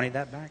have 20 of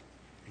that back?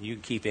 And you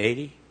can keep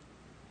 80?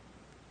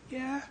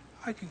 Yeah,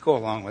 I can go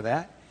along with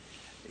that.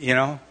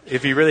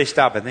 If you really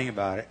stop and think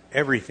about it,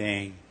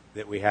 everything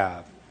that we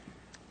have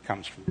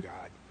comes from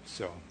God.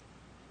 So,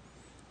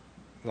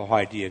 the whole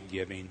idea of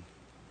giving,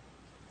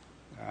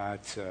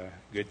 it's a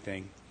good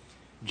thing.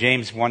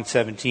 James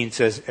 1:17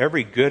 says,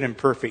 every good and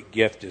perfect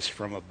gift is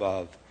from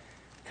above,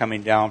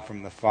 coming down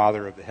from the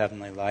Father of the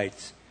heavenly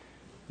lights,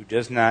 who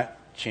does not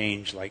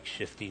change like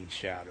shifting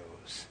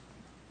shadows.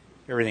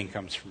 Everything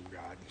comes from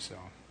God. So,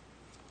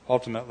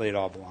 ultimately, it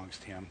all belongs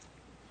to Him.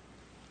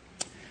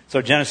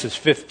 So Genesis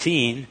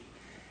 15,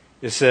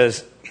 it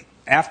says,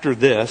 after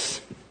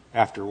this,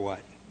 after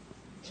what?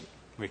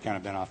 We've kind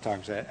of been off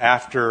topic.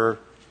 After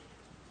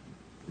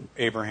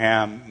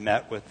Abraham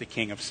met with the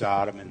king of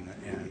Sodom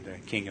and the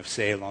king of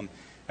Salem,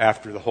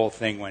 after the whole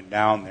thing went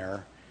down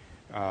there,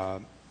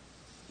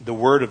 the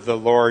word of the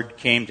Lord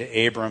came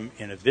to Abram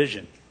in a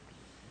vision.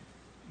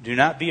 Do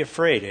not be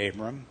afraid,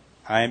 Abram.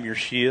 I am your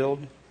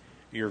shield,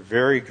 your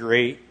very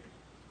great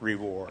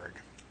reward.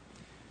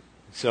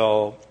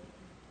 So,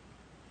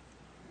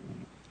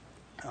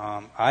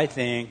 I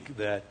think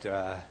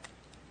that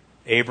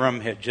Abram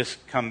had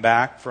just come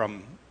back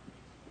from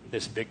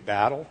this big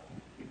battle.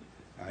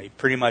 He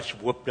pretty much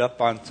whooped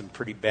up on some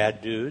pretty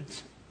bad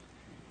dudes.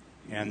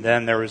 And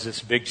then there was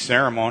this big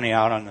ceremony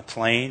out on the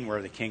plain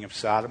where the king of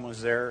Sodom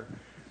was there,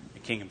 the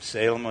king of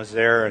Salem was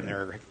there, and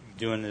they're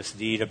doing this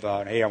deed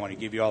about, hey, I want to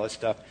give you all this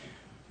stuff.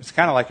 It's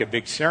kind of like a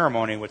big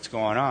ceremony what's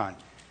going on.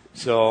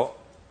 So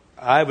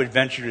I would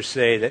venture to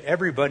say that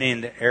everybody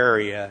in the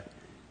area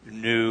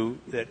knew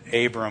that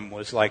Abram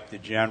was like the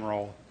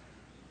general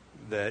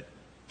that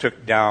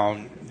took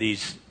down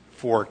these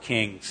 4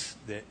 kings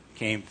that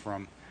came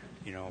from,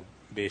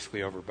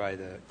 basically over by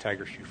the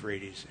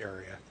Tigris-Euphrates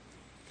area.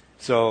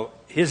 So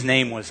his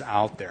name was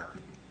out there,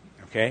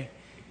 okay?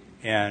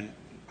 And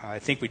I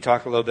think we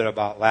talked a little bit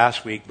about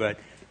last week, but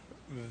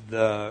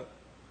the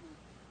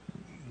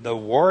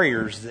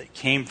warriors that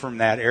came from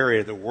that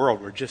area of the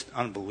world were just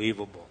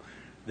unbelievable.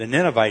 The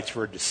Ninevites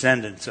were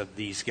descendants of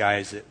these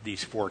guys,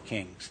 these 4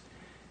 kings.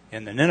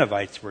 And the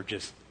Ninevites were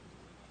just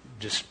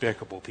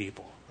despicable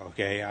people,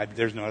 okay?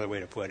 There's no other way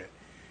to put it.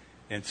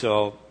 And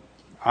so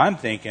I'm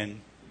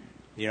thinking,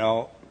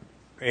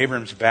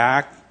 Abram's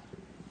back.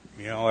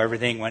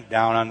 Everything went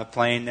down on the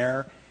plain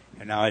there.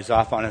 And now he's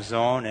off on his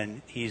own,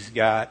 and he's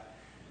got,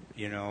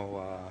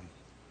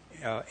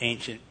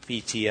 ancient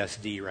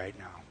PTSD right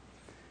now.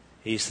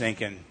 He's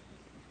thinking,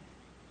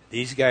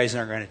 these guys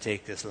aren't going to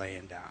take this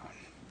laying down.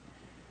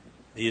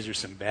 These are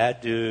some bad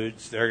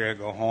dudes. They're going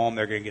to go home.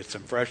 They're going to get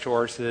some fresh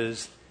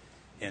horses,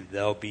 and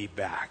they'll be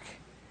back.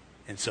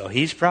 And so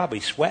he's probably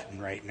sweating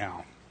right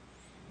now.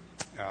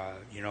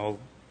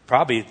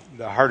 Probably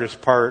the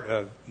hardest part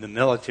of the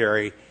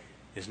military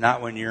is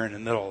not when you're in the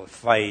middle of the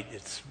fight.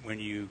 It's when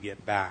you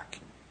get back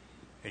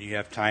and you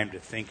have time to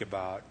think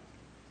about,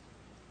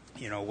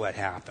 what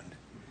happened,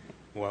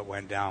 what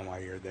went down while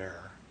you're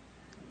there.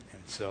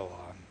 And so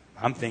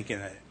I'm thinking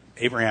that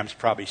Abraham's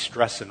probably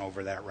stressing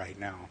over that right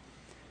now.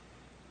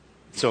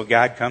 So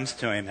God comes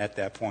to him at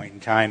that point in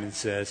time and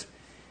says,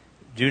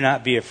 do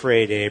not be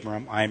afraid,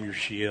 Abram. I am your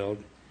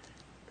shield,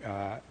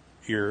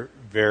 your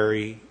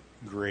very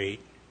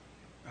great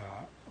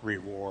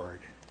reward.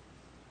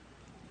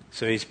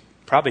 So he's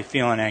probably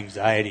feeling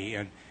anxiety.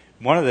 And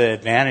one of the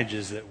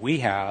advantages that we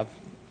have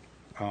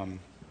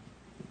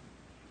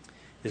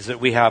is that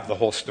we have the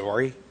whole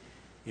story.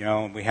 You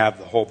know, we have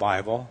the whole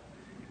Bible.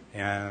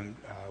 And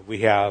we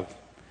have,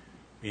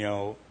 you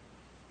know,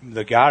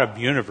 the God of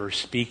the universe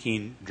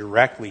speaking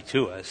directly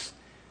to us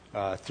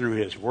through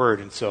his word.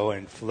 And so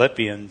in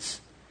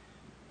Philippians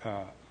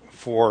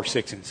 4,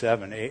 6, and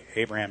 7,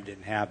 Abraham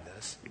didn't have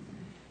this.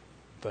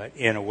 But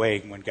in a way,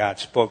 when God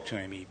spoke to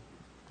him, he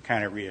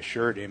kind of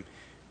reassured him.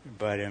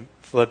 But in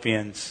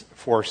Philippians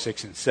 4,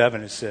 6, and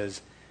 7, it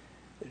says,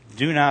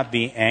 "Do not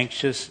be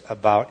anxious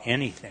about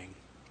anything,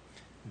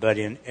 but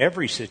in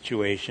every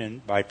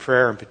situation, by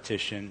prayer and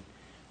petition,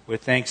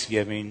 with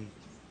thanksgiving,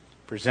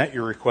 present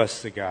your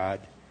requests to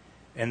God,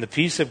 and the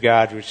peace of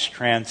God, which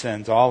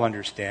transcends all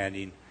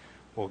understanding,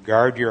 will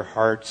guard your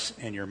hearts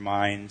and your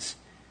minds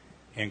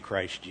in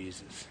Christ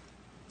Jesus."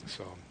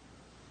 So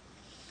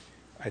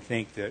I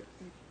think that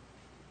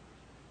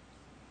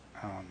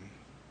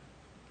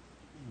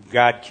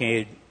God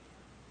came,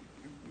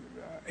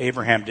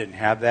 Abraham didn't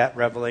have that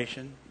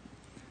revelation,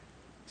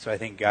 so I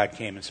think God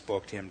came and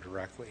spoke to him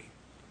directly.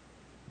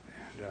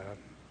 And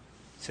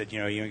said, you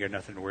know, you ain't got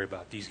nothing to worry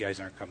about. These guys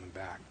aren't coming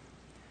back.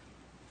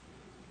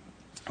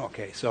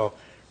 Okay, so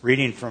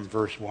reading from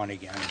verse 1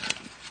 again.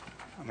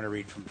 I'm going to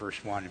read from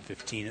verse 1 and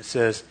 15. It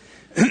says,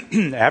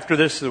 "After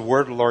this, the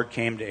word of the Lord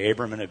came to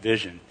Abram in a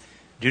vision.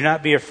 'Do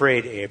not be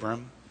afraid,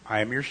 Abram.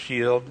 I am your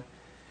shield,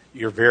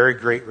 your very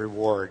great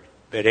reward.'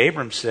 But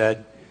Abram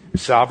said,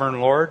 'Sovereign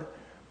Lord,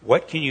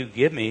 what can you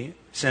give me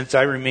since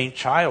I remain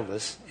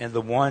childless, and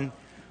the one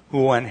who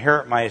will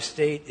inherit my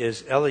estate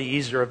is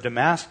Eliezer of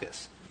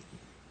Damascus?'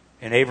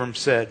 And Abram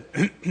said,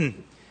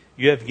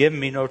 'You have given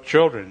me no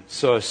children,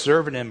 so a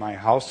servant in my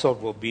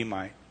household will be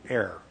my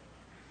heir.'"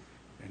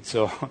 And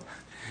so,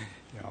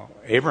 you know,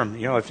 Abram,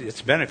 you know,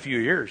 it's been a few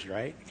years,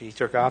 right? He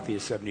took off, he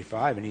was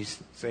 75, and he's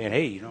saying,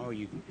 hey, you know,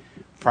 you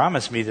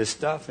promised me this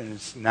stuff, and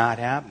it's not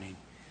happening.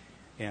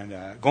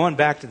 And going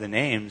back to the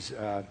names,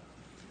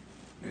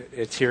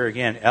 it's here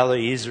again,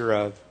 Eliezer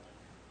of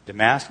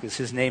Damascus.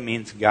 His name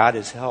means God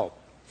is help.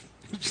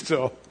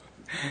 So,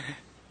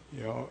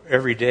 you know,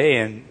 every day,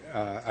 and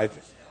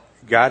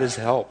God is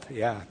help,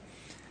 yeah.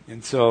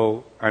 And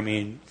so, I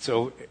mean,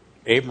 so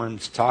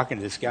Abram's talking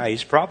to this guy.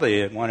 He's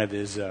probably one of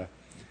his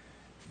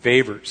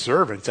favorite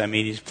servants. I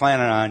mean, he's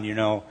planning on, you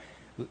know,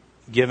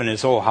 giving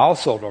his whole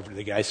household over to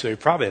the guy, so he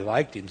probably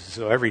liked him.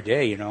 So every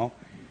day, you know,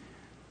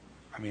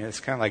 I mean, it's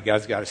kind of like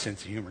God's got a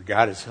sense of humor.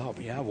 God is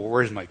help. Yeah, well,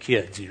 where's my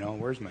kids, you know?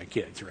 Where's my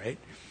kids, right?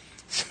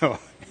 So,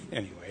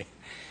 anyway.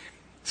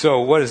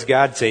 So what does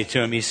God say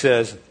to him? He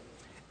says,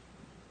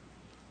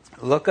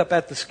 "Look up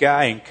at the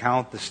sky and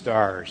count the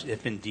stars,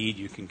 if indeed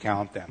you can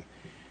count them."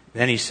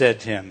 Then he said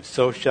to him,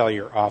 "So shall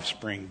your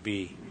offspring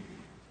be."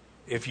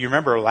 If you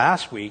remember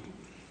last week,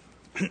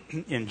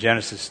 in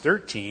Genesis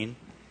 13,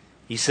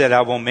 he said,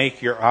 "I will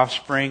make your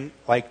offspring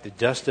like the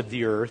dust of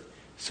the earth,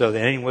 so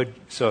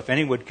if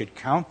anyone could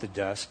count the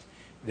dust,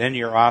 then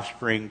your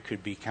offspring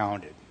could be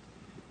counted."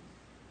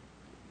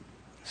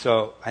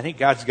 So I think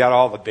God's got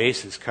all the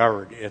bases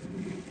covered. If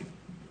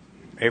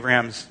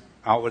Abraham's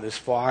out with his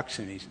flocks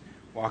and he's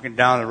walking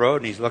down the road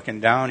and he's looking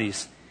down,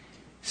 he's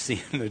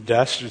seeing the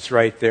dust that's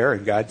right there,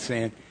 and God's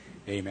saying,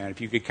 hey man, if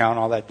you could count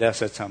all that dust,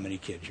 that's how many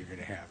kids you're going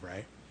to have,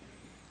 right?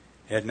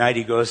 At night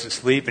he goes to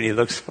sleep and he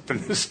looks up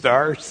in the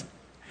stars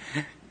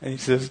and he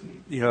says,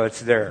 you know,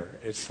 it's there.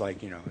 It's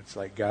like, you know, it's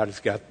like God has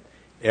got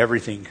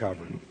everything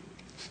covered.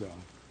 So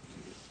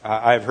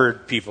I've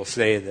heard people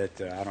say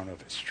that, I don't know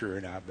if it's true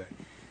or not, but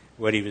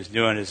what he was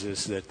doing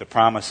is that the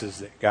promises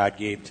that God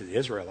gave to the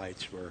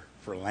Israelites were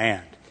for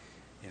land.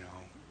 You know,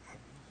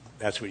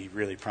 that's what he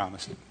really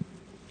promised.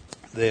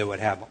 They would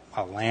have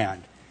a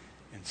land.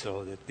 And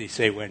so that they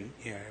say when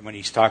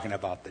he's talking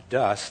about the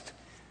dust,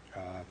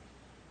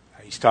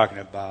 he's talking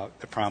about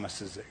the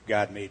promises that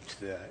God made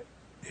to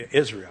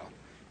Israel.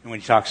 And when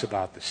he talks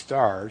about the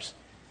stars,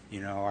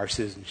 you know, our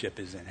citizenship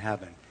is in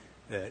heaven.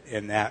 That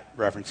in that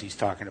reference, he's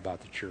talking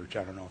about the church.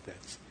 I don't know if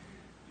that's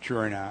true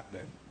or not,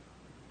 but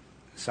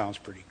it sounds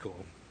pretty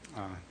cool.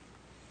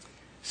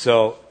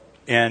 So,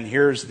 and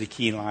here's the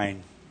key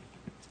line.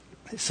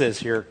 It says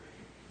here,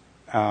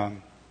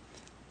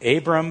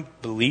 Abram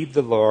believed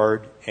the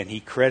Lord, and he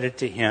credited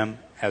to him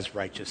as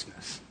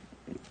righteousness.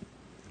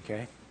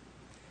 Okay?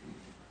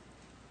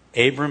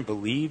 Abram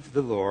believed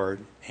the Lord,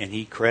 and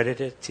he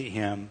credited to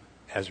him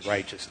as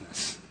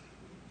righteousness.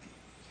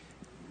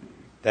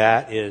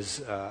 That is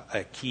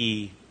a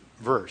key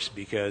verse,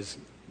 because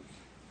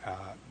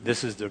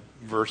this is the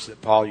verse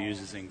that Paul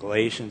uses in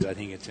Galatians. I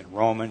think it's in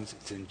Romans.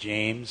 It's in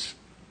James.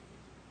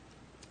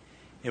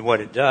 And what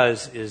it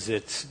does is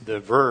it's the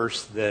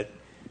verse that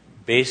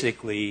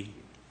basically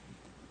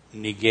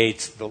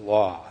negates the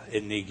law.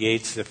 It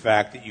negates the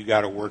fact that you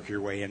got to work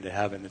your way into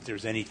heaven, if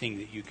there's anything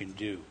that you can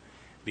do.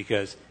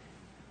 Because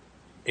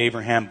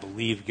Abraham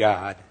believed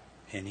God,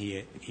 and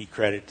he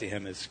credited to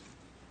him as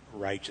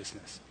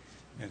righteousness.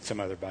 And some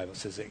other Bible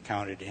says it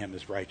counted to him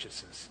as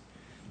righteousness.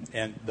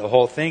 And the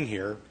whole thing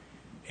here,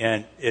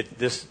 and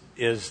it's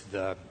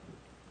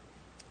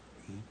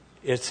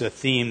a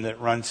theme that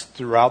runs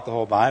throughout the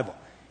whole Bible.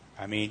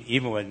 I mean,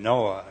 even with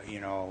Noah,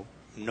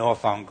 Noah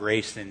found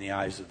grace in the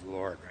eyes of the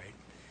Lord,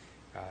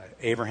 right?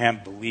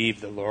 Abraham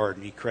believed the Lord,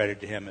 and he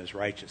credited him as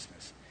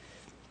righteousness.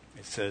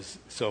 It says,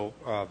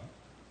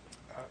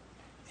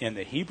 in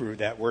the Hebrew,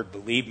 that word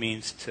believe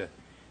means to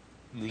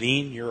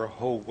lean your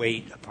whole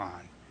weight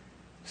upon.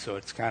 So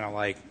it's kind of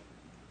like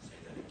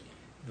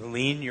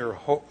lean your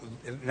whole...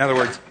 In other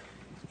words,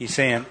 he's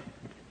saying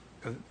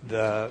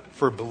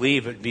for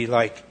believe, it'd be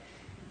like,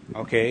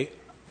 okay,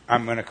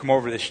 I'm going to come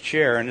over this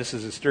chair, and this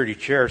is a sturdy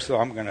chair, so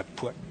I'm going to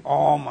put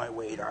all my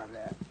weight on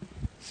that.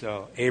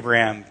 So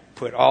Abraham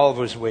put all of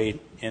his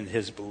weight in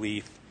his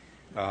belief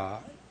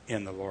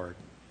in the Lord,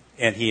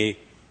 and he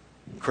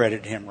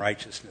credited him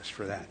righteousness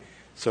for that.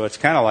 So it's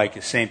kind of like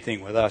the same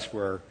thing with us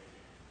where,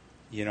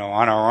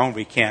 on our own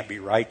we can't be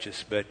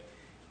righteous, but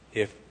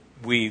if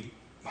we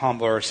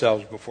humble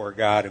ourselves before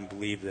God and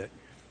believe that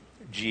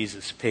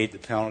Jesus paid the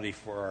penalty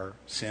for our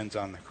sins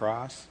on the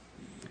cross,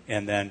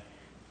 and then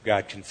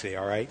God can say,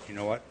 all right, you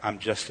know what? I'm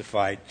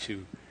justified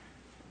to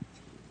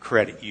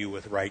credit you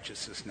with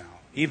righteousness now,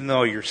 even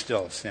though you're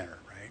still a sinner,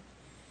 right?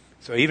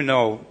 So even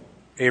though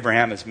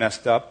Abraham has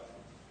messed up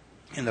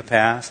in the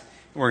past,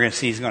 we're going to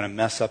see he's going to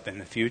mess up in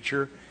the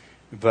future,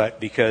 but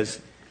because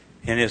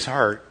in his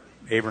heart,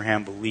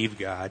 Abraham believed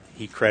God,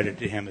 he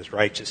credited him as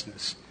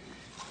righteousness.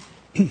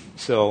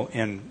 So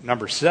in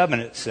number 7,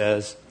 it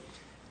says,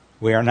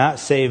 we are not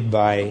saved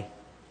by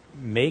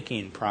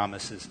making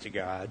promises to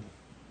God.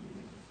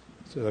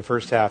 So the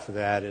first half of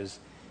that is,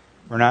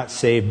 we're not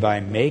saved by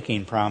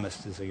making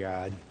promises to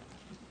God.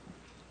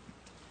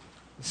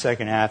 The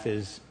second half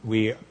is,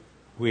 we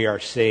are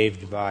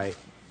saved by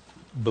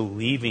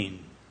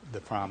believing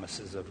the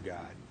promises of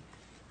God.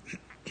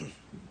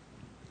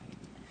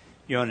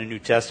 In the New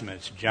Testament,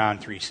 it's John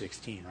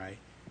 3:16, right?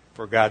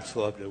 For God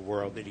so loved the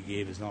world that he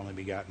gave his only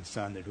begotten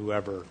Son, that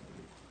whoever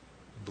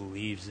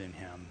believes in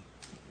him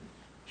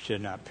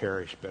should not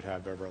perish but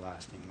have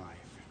everlasting life.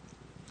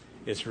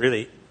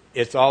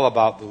 It's all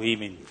about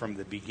believing from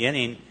the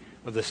beginning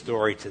of the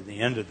story to the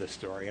end of the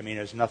story. I mean,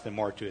 there's nothing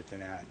more to it than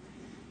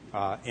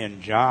that.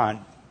 In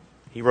John,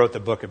 he wrote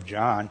the book of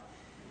John,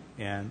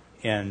 and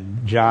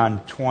in John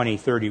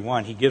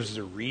 20:31, he gives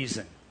the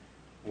reason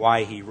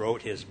why he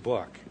wrote his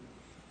book.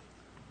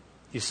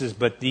 He says,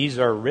 but these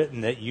are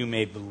written that you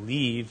may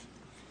believe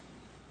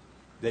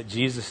that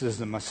Jesus is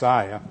the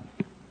Messiah,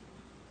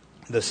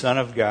 the Son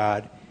of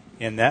God,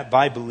 and that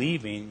by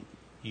believing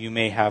you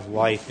may have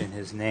life in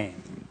his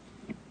name.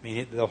 I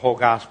mean, the whole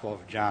Gospel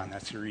of John,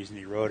 that's the reason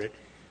he wrote it,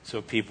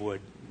 so people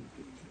would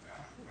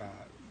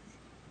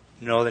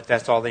know that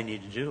that's all they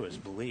need to do is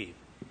believe.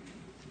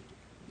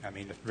 I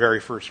mean, the very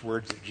first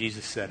words that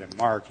Jesus said in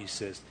Mark, he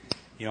says,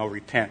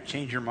 repent,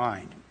 change your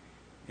mind,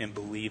 and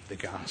believe the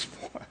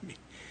gospel. I mean,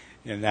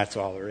 and that's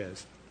all there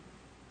is.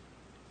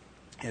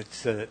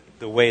 It's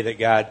the way that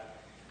God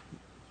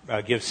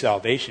gives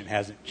salvation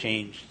hasn't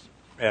changed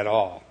at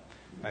all.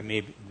 I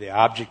mean, the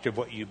object of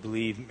what you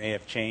believe may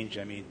have changed.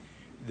 I mean,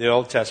 the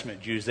Old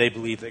Testament Jews, they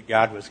believed that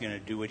God was going to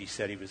do what he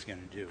said he was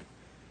going to do.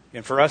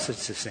 And for us,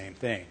 it's the same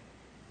thing.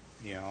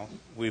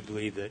 We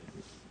believe that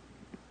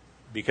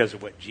because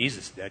of what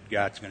Jesus did,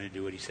 God's going to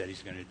do what he said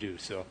he's going to do.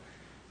 So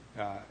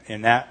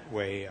in that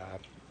way,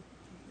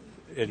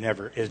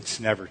 it's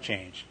never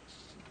changed.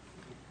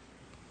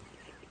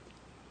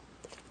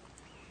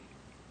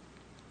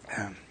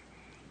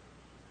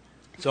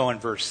 So in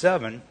verse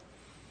 7,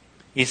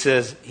 he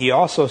says, he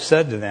also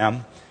said to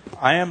them,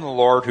 I am the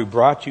Lord who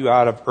brought you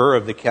out of Ur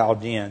of the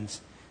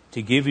Chaldeans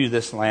to give you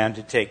this land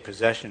to take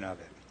possession of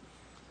it.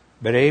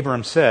 But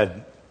Abram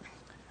said,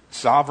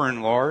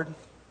 Sovereign Lord.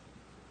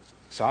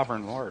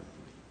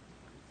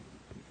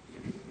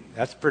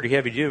 That's a pretty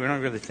heavy deal. We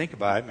don't really think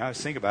about it.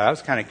 I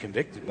was kind of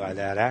convicted by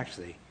that,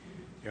 actually.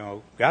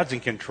 God's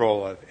in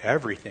control of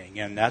everything,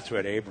 and that's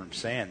what Abram's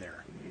saying there.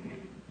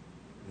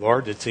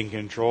 Lord, that's in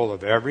control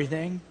of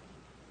everything?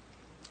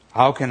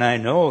 How can I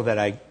know that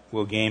I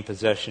will gain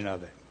possession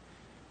of it?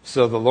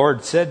 So the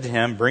Lord said to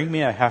him, bring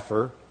me a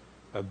heifer,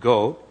 a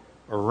goat,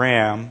 a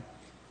ram,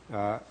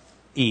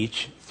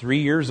 each 3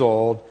 years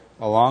old,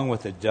 along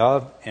with a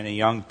dove and a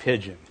young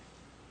pigeon.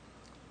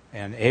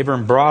 And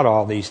Abram brought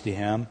all these to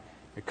him,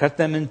 and cut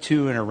them in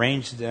two and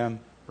arranged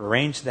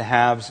the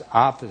halves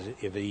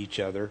opposite of each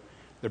other.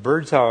 The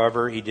birds,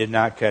 however, he did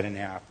not cut in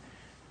half.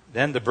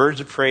 Then the birds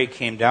of prey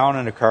came down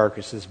on the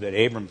carcasses, but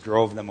Abram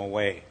drove them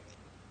away.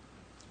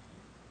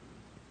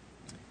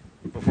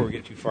 Before we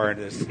get too far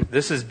into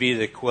this is be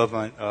the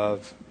equivalent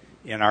of,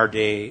 in our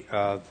day,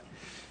 of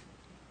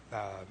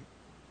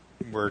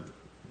where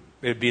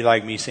it'd be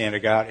like me saying to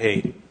God,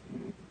 hey,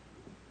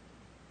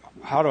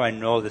 how do I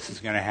know this is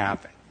going to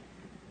happen?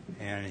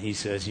 And he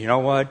says, you know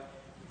what?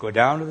 Go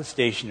down to the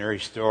stationery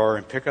store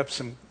and pick up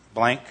some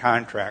blank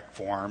contract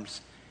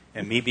forms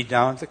and meet me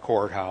down at the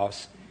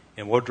courthouse,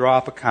 and we'll draw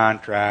up a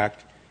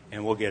contract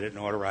and we'll get it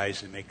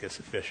notarized and make this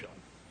official.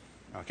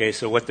 Okay,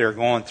 so what they're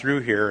going through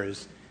here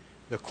is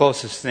the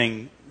closest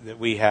thing that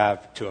we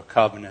have to a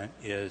covenant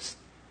is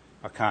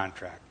a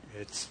contract.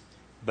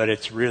 But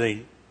it's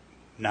really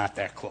not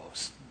that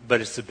close.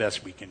 But it's the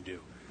best we can do.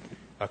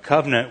 A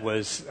covenant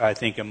was, I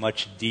think, a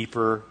much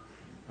deeper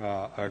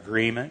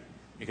agreement,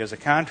 because a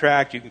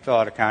contract, you can fill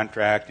out a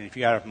contract, and if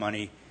you got enough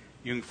money,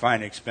 you can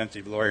find an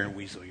expensive lawyer and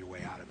weasel your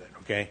way out of it,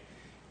 okay?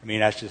 I mean,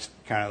 that's just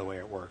kind of the way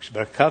it works.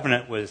 But a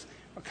covenant was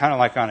kind of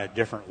like on a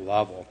different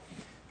level.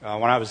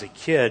 When I was a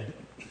kid,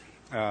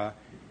 we had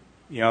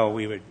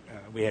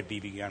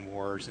BB gun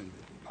wars and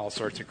all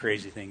sorts of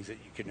crazy things that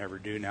you could never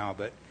do now.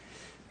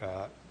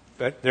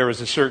 But there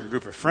was a certain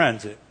group of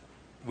friends that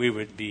we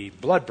would be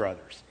blood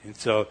brothers, and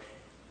so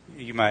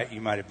you might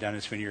have done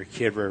this when you were a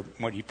kid, where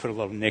you put a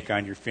little nick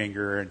on your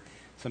finger, and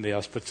somebody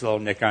else puts a little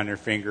nick on their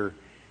finger,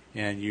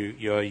 and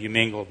you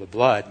mingle the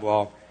blood.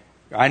 Well,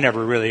 I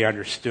never really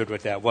understood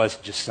what that was.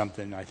 Just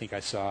something I think I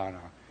saw on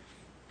a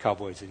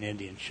Cowboys and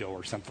Indians show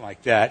or something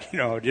like that.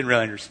 I didn't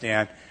really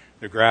understand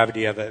the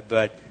gravity of it.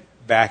 But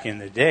back in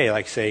the day,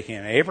 like say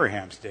in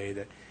Abraham's day,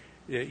 that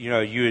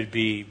you would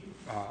be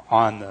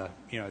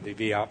they'd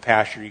be out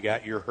pasture. You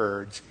got your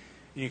herds.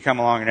 And you come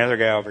along another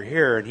guy over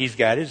here, and he's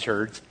got his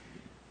herds,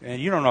 and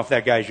you don't know if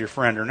that guy's your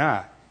friend or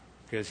not,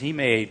 because he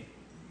may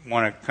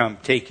want to come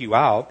take you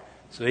out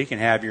so he can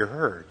have your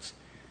herds.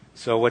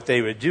 So what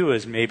they would do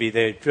is maybe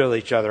they'd fill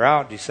each other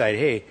out and decide,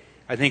 hey,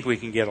 I think we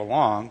can get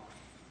along.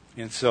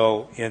 And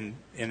so in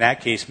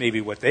that case,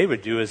 maybe what they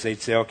would do is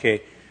they'd say,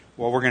 okay,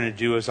 what we're going to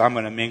do is I'm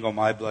going to mingle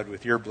my blood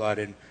with your blood,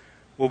 and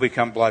we'll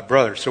become blood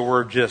brothers. So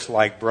we're just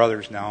like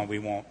brothers now,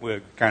 and we'll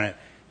kind of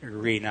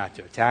agree not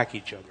to attack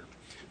each other.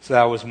 So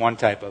that was one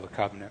type of a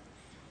covenant.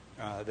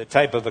 The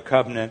type of a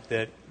covenant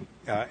that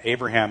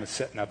Abraham is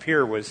setting up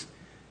here was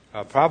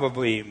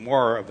probably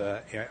more of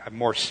a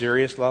more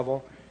serious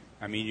level.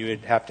 I mean, you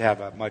would have to have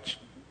a much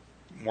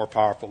more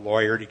powerful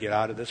lawyer to get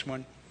out of this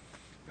one.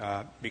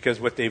 Because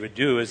what they would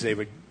do is they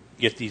would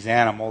get these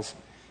animals,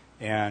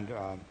 and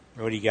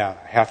what do you got?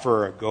 A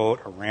heifer, a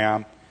goat, a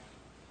ram,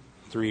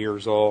 3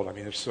 years old. I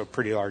mean, they're so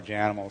pretty large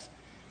animals.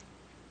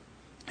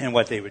 And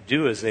what they would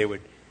do is they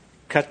would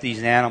cut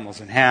these animals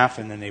in half,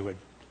 and then they would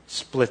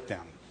split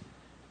them.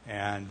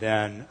 And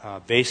then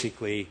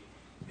basically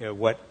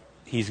what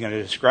he's going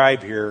to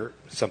describe here,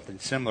 something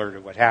similar to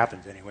what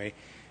happens anyway,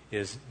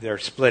 is they're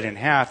split in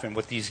half. And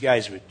what these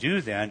guys would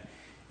do then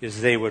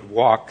is they would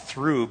walk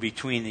through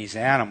between these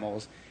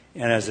animals,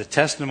 and as a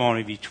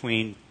testimony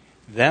between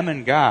them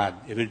and God,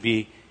 it would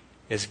be,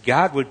 as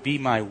God would be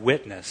my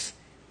witness,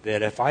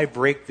 that if I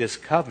break this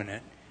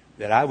covenant,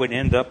 that I would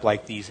end up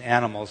like these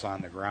animals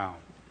on the ground.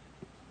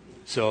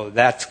 So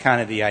that's kind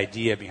of the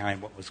idea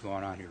behind what was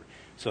going on here.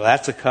 So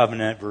that's a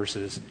covenant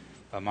versus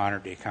a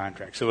modern day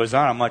contract. So it was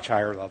on a much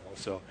higher level.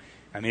 So,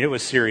 I mean, it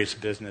was serious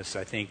business.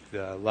 I think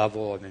the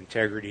level of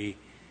integrity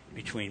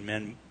between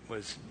men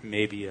was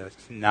maybe a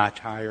notch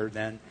higher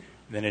than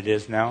it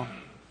is now.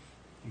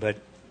 But,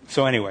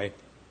 so anyway,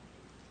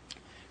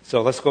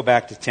 so let's go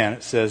back to 10.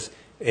 It says,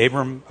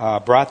 Abram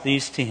brought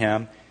these to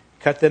him,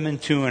 cut them in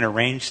two, and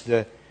arranged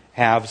the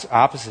halves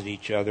opposite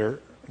each other.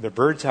 The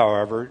birds,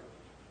 however,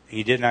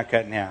 he did not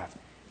cut in half.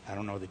 I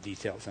don't know the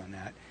details on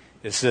that.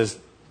 It says,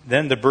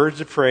 then the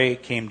birds of prey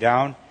came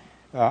down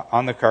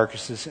on the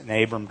carcasses, and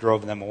Abram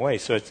drove them away.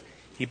 So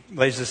he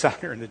lays this out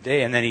here in the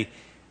day, and then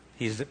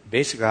he's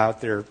basically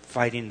out there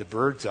fighting the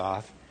birds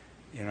off,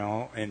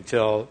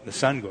 until the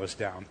sun goes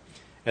down.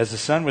 As the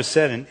sun was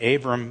setting,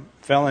 Abram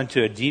fell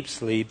into a deep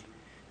sleep,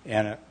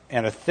 and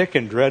a thick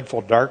and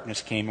dreadful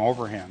darkness came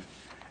over him.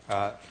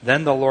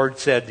 Then the Lord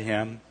said to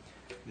him,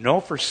 know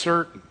for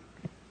certain,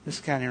 this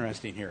is kind of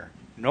interesting here,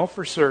 know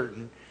for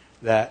certain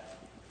that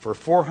for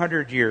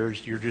 400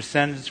 years your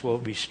descendants will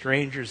be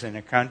strangers in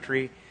a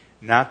country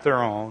not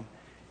their own,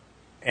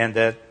 and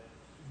that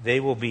they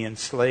will be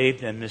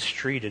enslaved and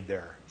mistreated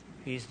there.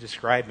 He's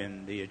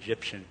describing the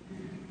Egyptian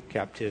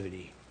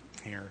captivity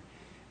here.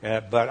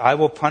 But I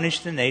will punish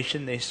the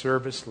nation they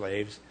serve as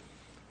slaves,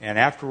 and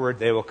afterward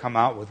they will come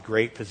out with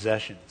great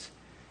possessions.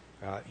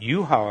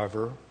 You,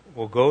 however,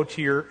 will go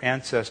to your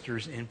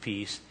ancestors in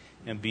peace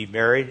and be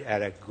buried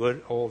at a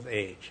good old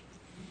age.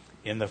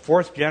 In the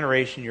fourth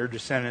generation, your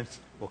descendants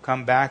will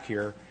come back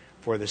here,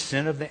 for the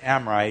sin of the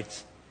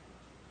Amorites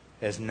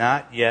has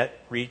not yet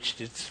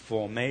reached its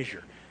full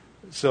measure.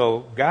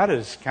 So God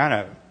is kind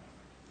of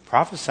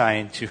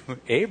prophesying to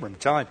Abram,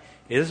 telling him,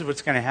 this is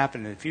what's going to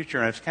happen in the future.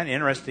 And it's kind of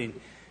interesting,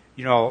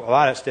 a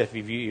lot of stuff,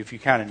 if you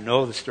kind of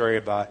know the story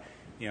about,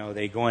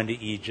 they go into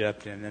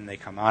Egypt and then they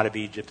come out of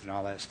Egypt and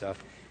all that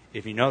stuff,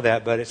 if you know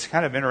that. But it's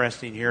kind of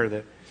interesting here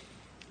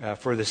that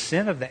for the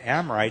sin of the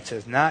Amorites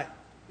has not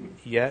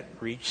yet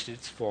reached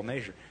its full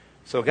measure.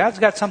 So God's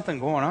got something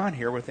going on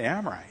here with the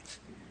Amorites.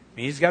 I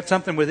mean, he's got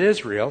something with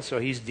Israel, so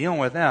he's dealing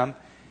with them.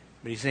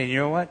 But he's saying, you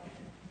know what?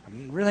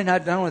 I'm really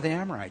not done with the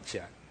Amorites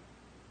yet.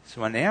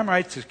 So when the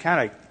Amorites have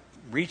kind of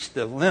reached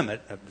the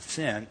limit of the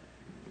sin,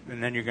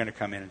 and then you're going to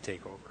come in and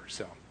take over.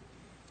 So,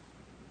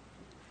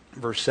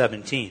 verse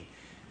 17.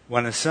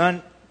 When the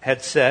sun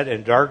had set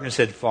and darkness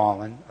had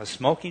fallen, a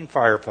smoking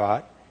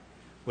firepot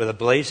with a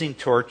blazing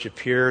torch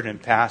appeared and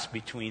passed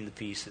between the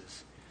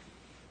pieces.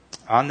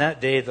 On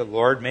that day the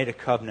Lord made a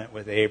covenant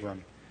with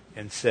Abram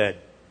and said,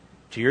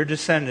 to your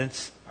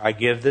descendants I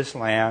give this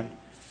land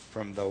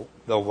from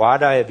the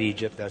Wadi of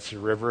Egypt, that's the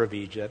river of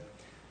Egypt,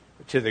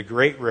 to the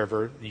great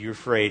river, the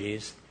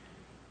Euphrates,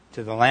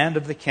 to the land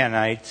of the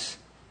Kenites,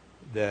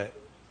 the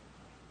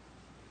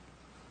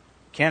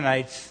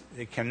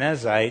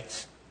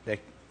Kenizzites, the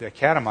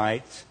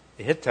Kadamites,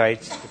 the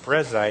Hittites, the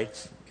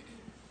Perizzites,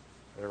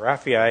 the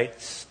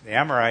Rephaites, the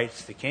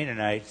Amorites, the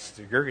Canaanites,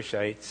 the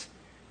Girgashites,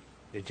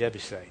 the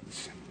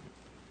Jebusites.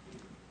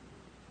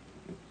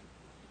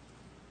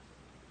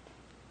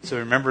 So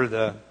remember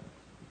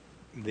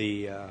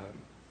the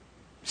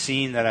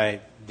scene that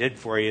I did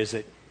for you is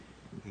that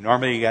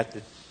normally you got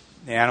the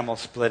animal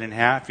split in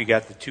half. You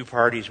got the two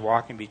parties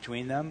walking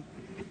between them,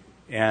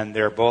 and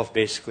they're both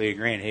basically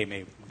agreeing, hey,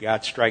 may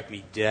God strike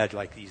me dead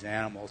like these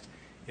animals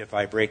if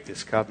I break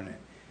this covenant.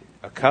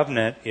 A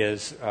covenant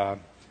is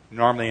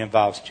normally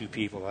involves two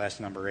people. That's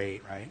number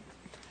 8, right?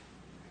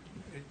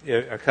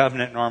 A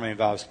covenant normally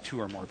involves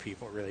 2 or more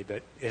people, really,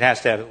 but it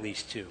has to have at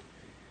least 2.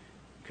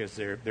 Because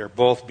they're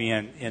both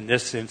being, in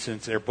this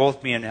instance, they're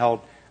both being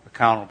held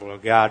accountable to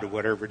God to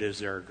whatever it is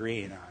they're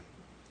agreeing on.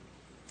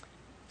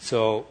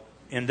 So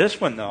in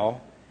this one,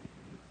 though,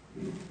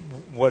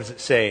 what does it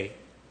say?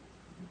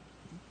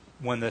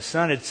 When the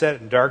sun had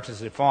set and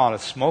darkness had fallen, a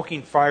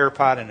smoking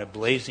firepot and a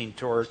blazing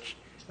torch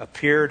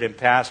appeared and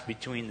passed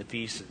between the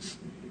pieces.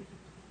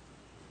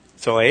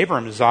 So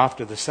Abram is off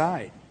to the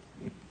side.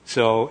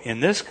 So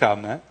in this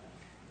covenant,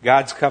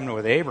 God's covenant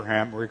with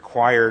Abraham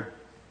required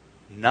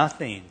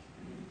nothing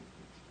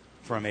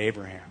from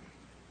Abraham.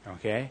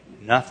 Okay?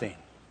 Nothing.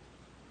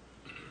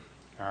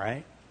 All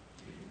right?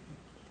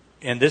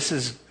 And this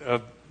is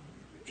of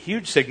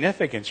huge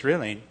significance,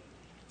 really.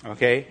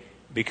 Okay?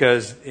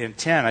 Because in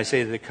 10, I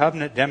say the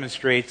covenant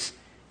demonstrates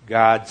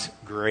God's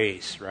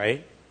grace,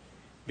 right?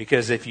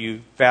 Because if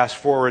you fast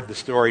forward the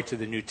story to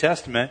the New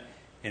Testament,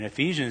 in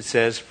Ephesians it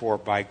says, for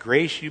by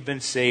grace you've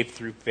been saved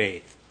through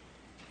faith.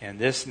 And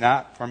this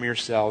not from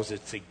yourselves,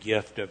 it's a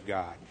gift of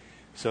God.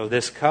 So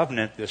this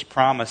covenant, this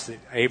promise that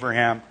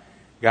Abraham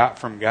got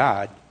from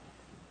God,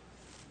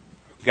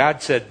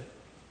 God said,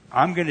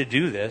 I'm going to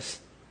do this.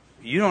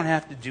 You don't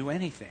have to do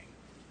anything.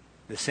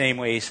 The same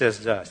way he says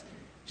to us.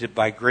 Just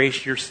by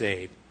grace you're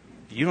saved.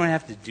 You don't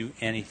have to do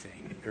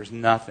anything. There's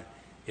nothing.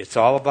 It's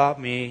all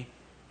about me.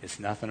 It's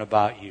nothing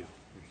about you.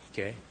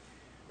 Okay?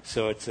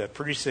 So it's a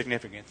pretty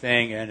significant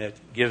thing, and it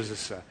gives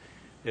us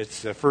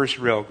it's the first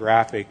real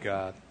graphic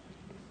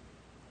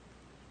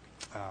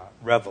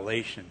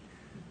revelation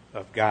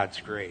of God's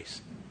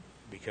grace.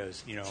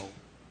 Because,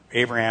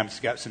 Abraham's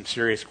got some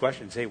serious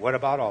questions. Hey, what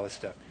about all this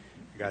stuff?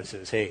 God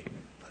says, hey,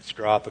 let's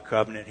draw up a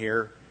covenant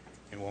here,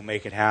 and we'll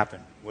make it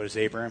happen. What does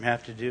Abraham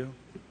have to do?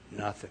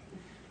 Nothing.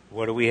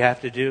 What do we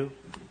have to do?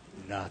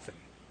 Nothing.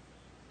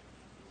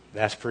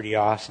 That's pretty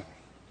awesome.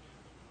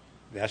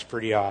 That's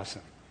pretty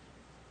awesome.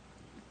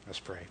 Let's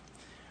pray.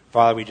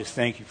 Father, we just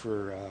thank you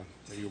for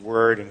your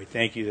word, and we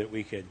thank you that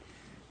we could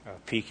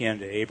peek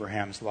into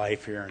Abraham's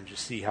life here and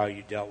just see how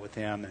you dealt with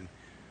him. And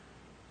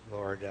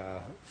Lord,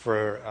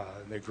 for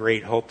the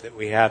great hope that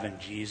we have in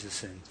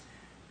Jesus, and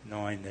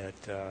knowing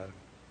that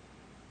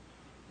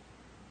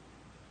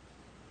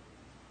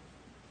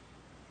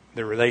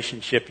the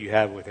relationship you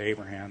have with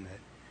Abraham that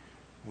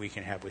we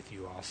can have with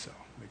you also.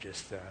 We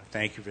just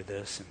thank you for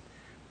this. And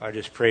I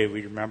just pray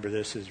we remember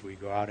this as we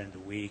go out into the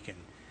week and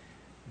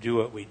do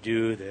what we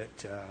do,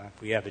 that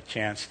if we have a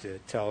chance to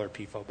tell our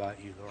people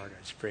about you, Lord, I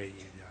just pray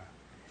you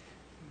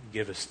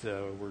give us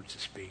the words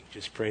to speak.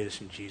 Just pray this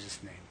in Jesus'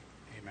 name.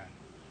 Amen.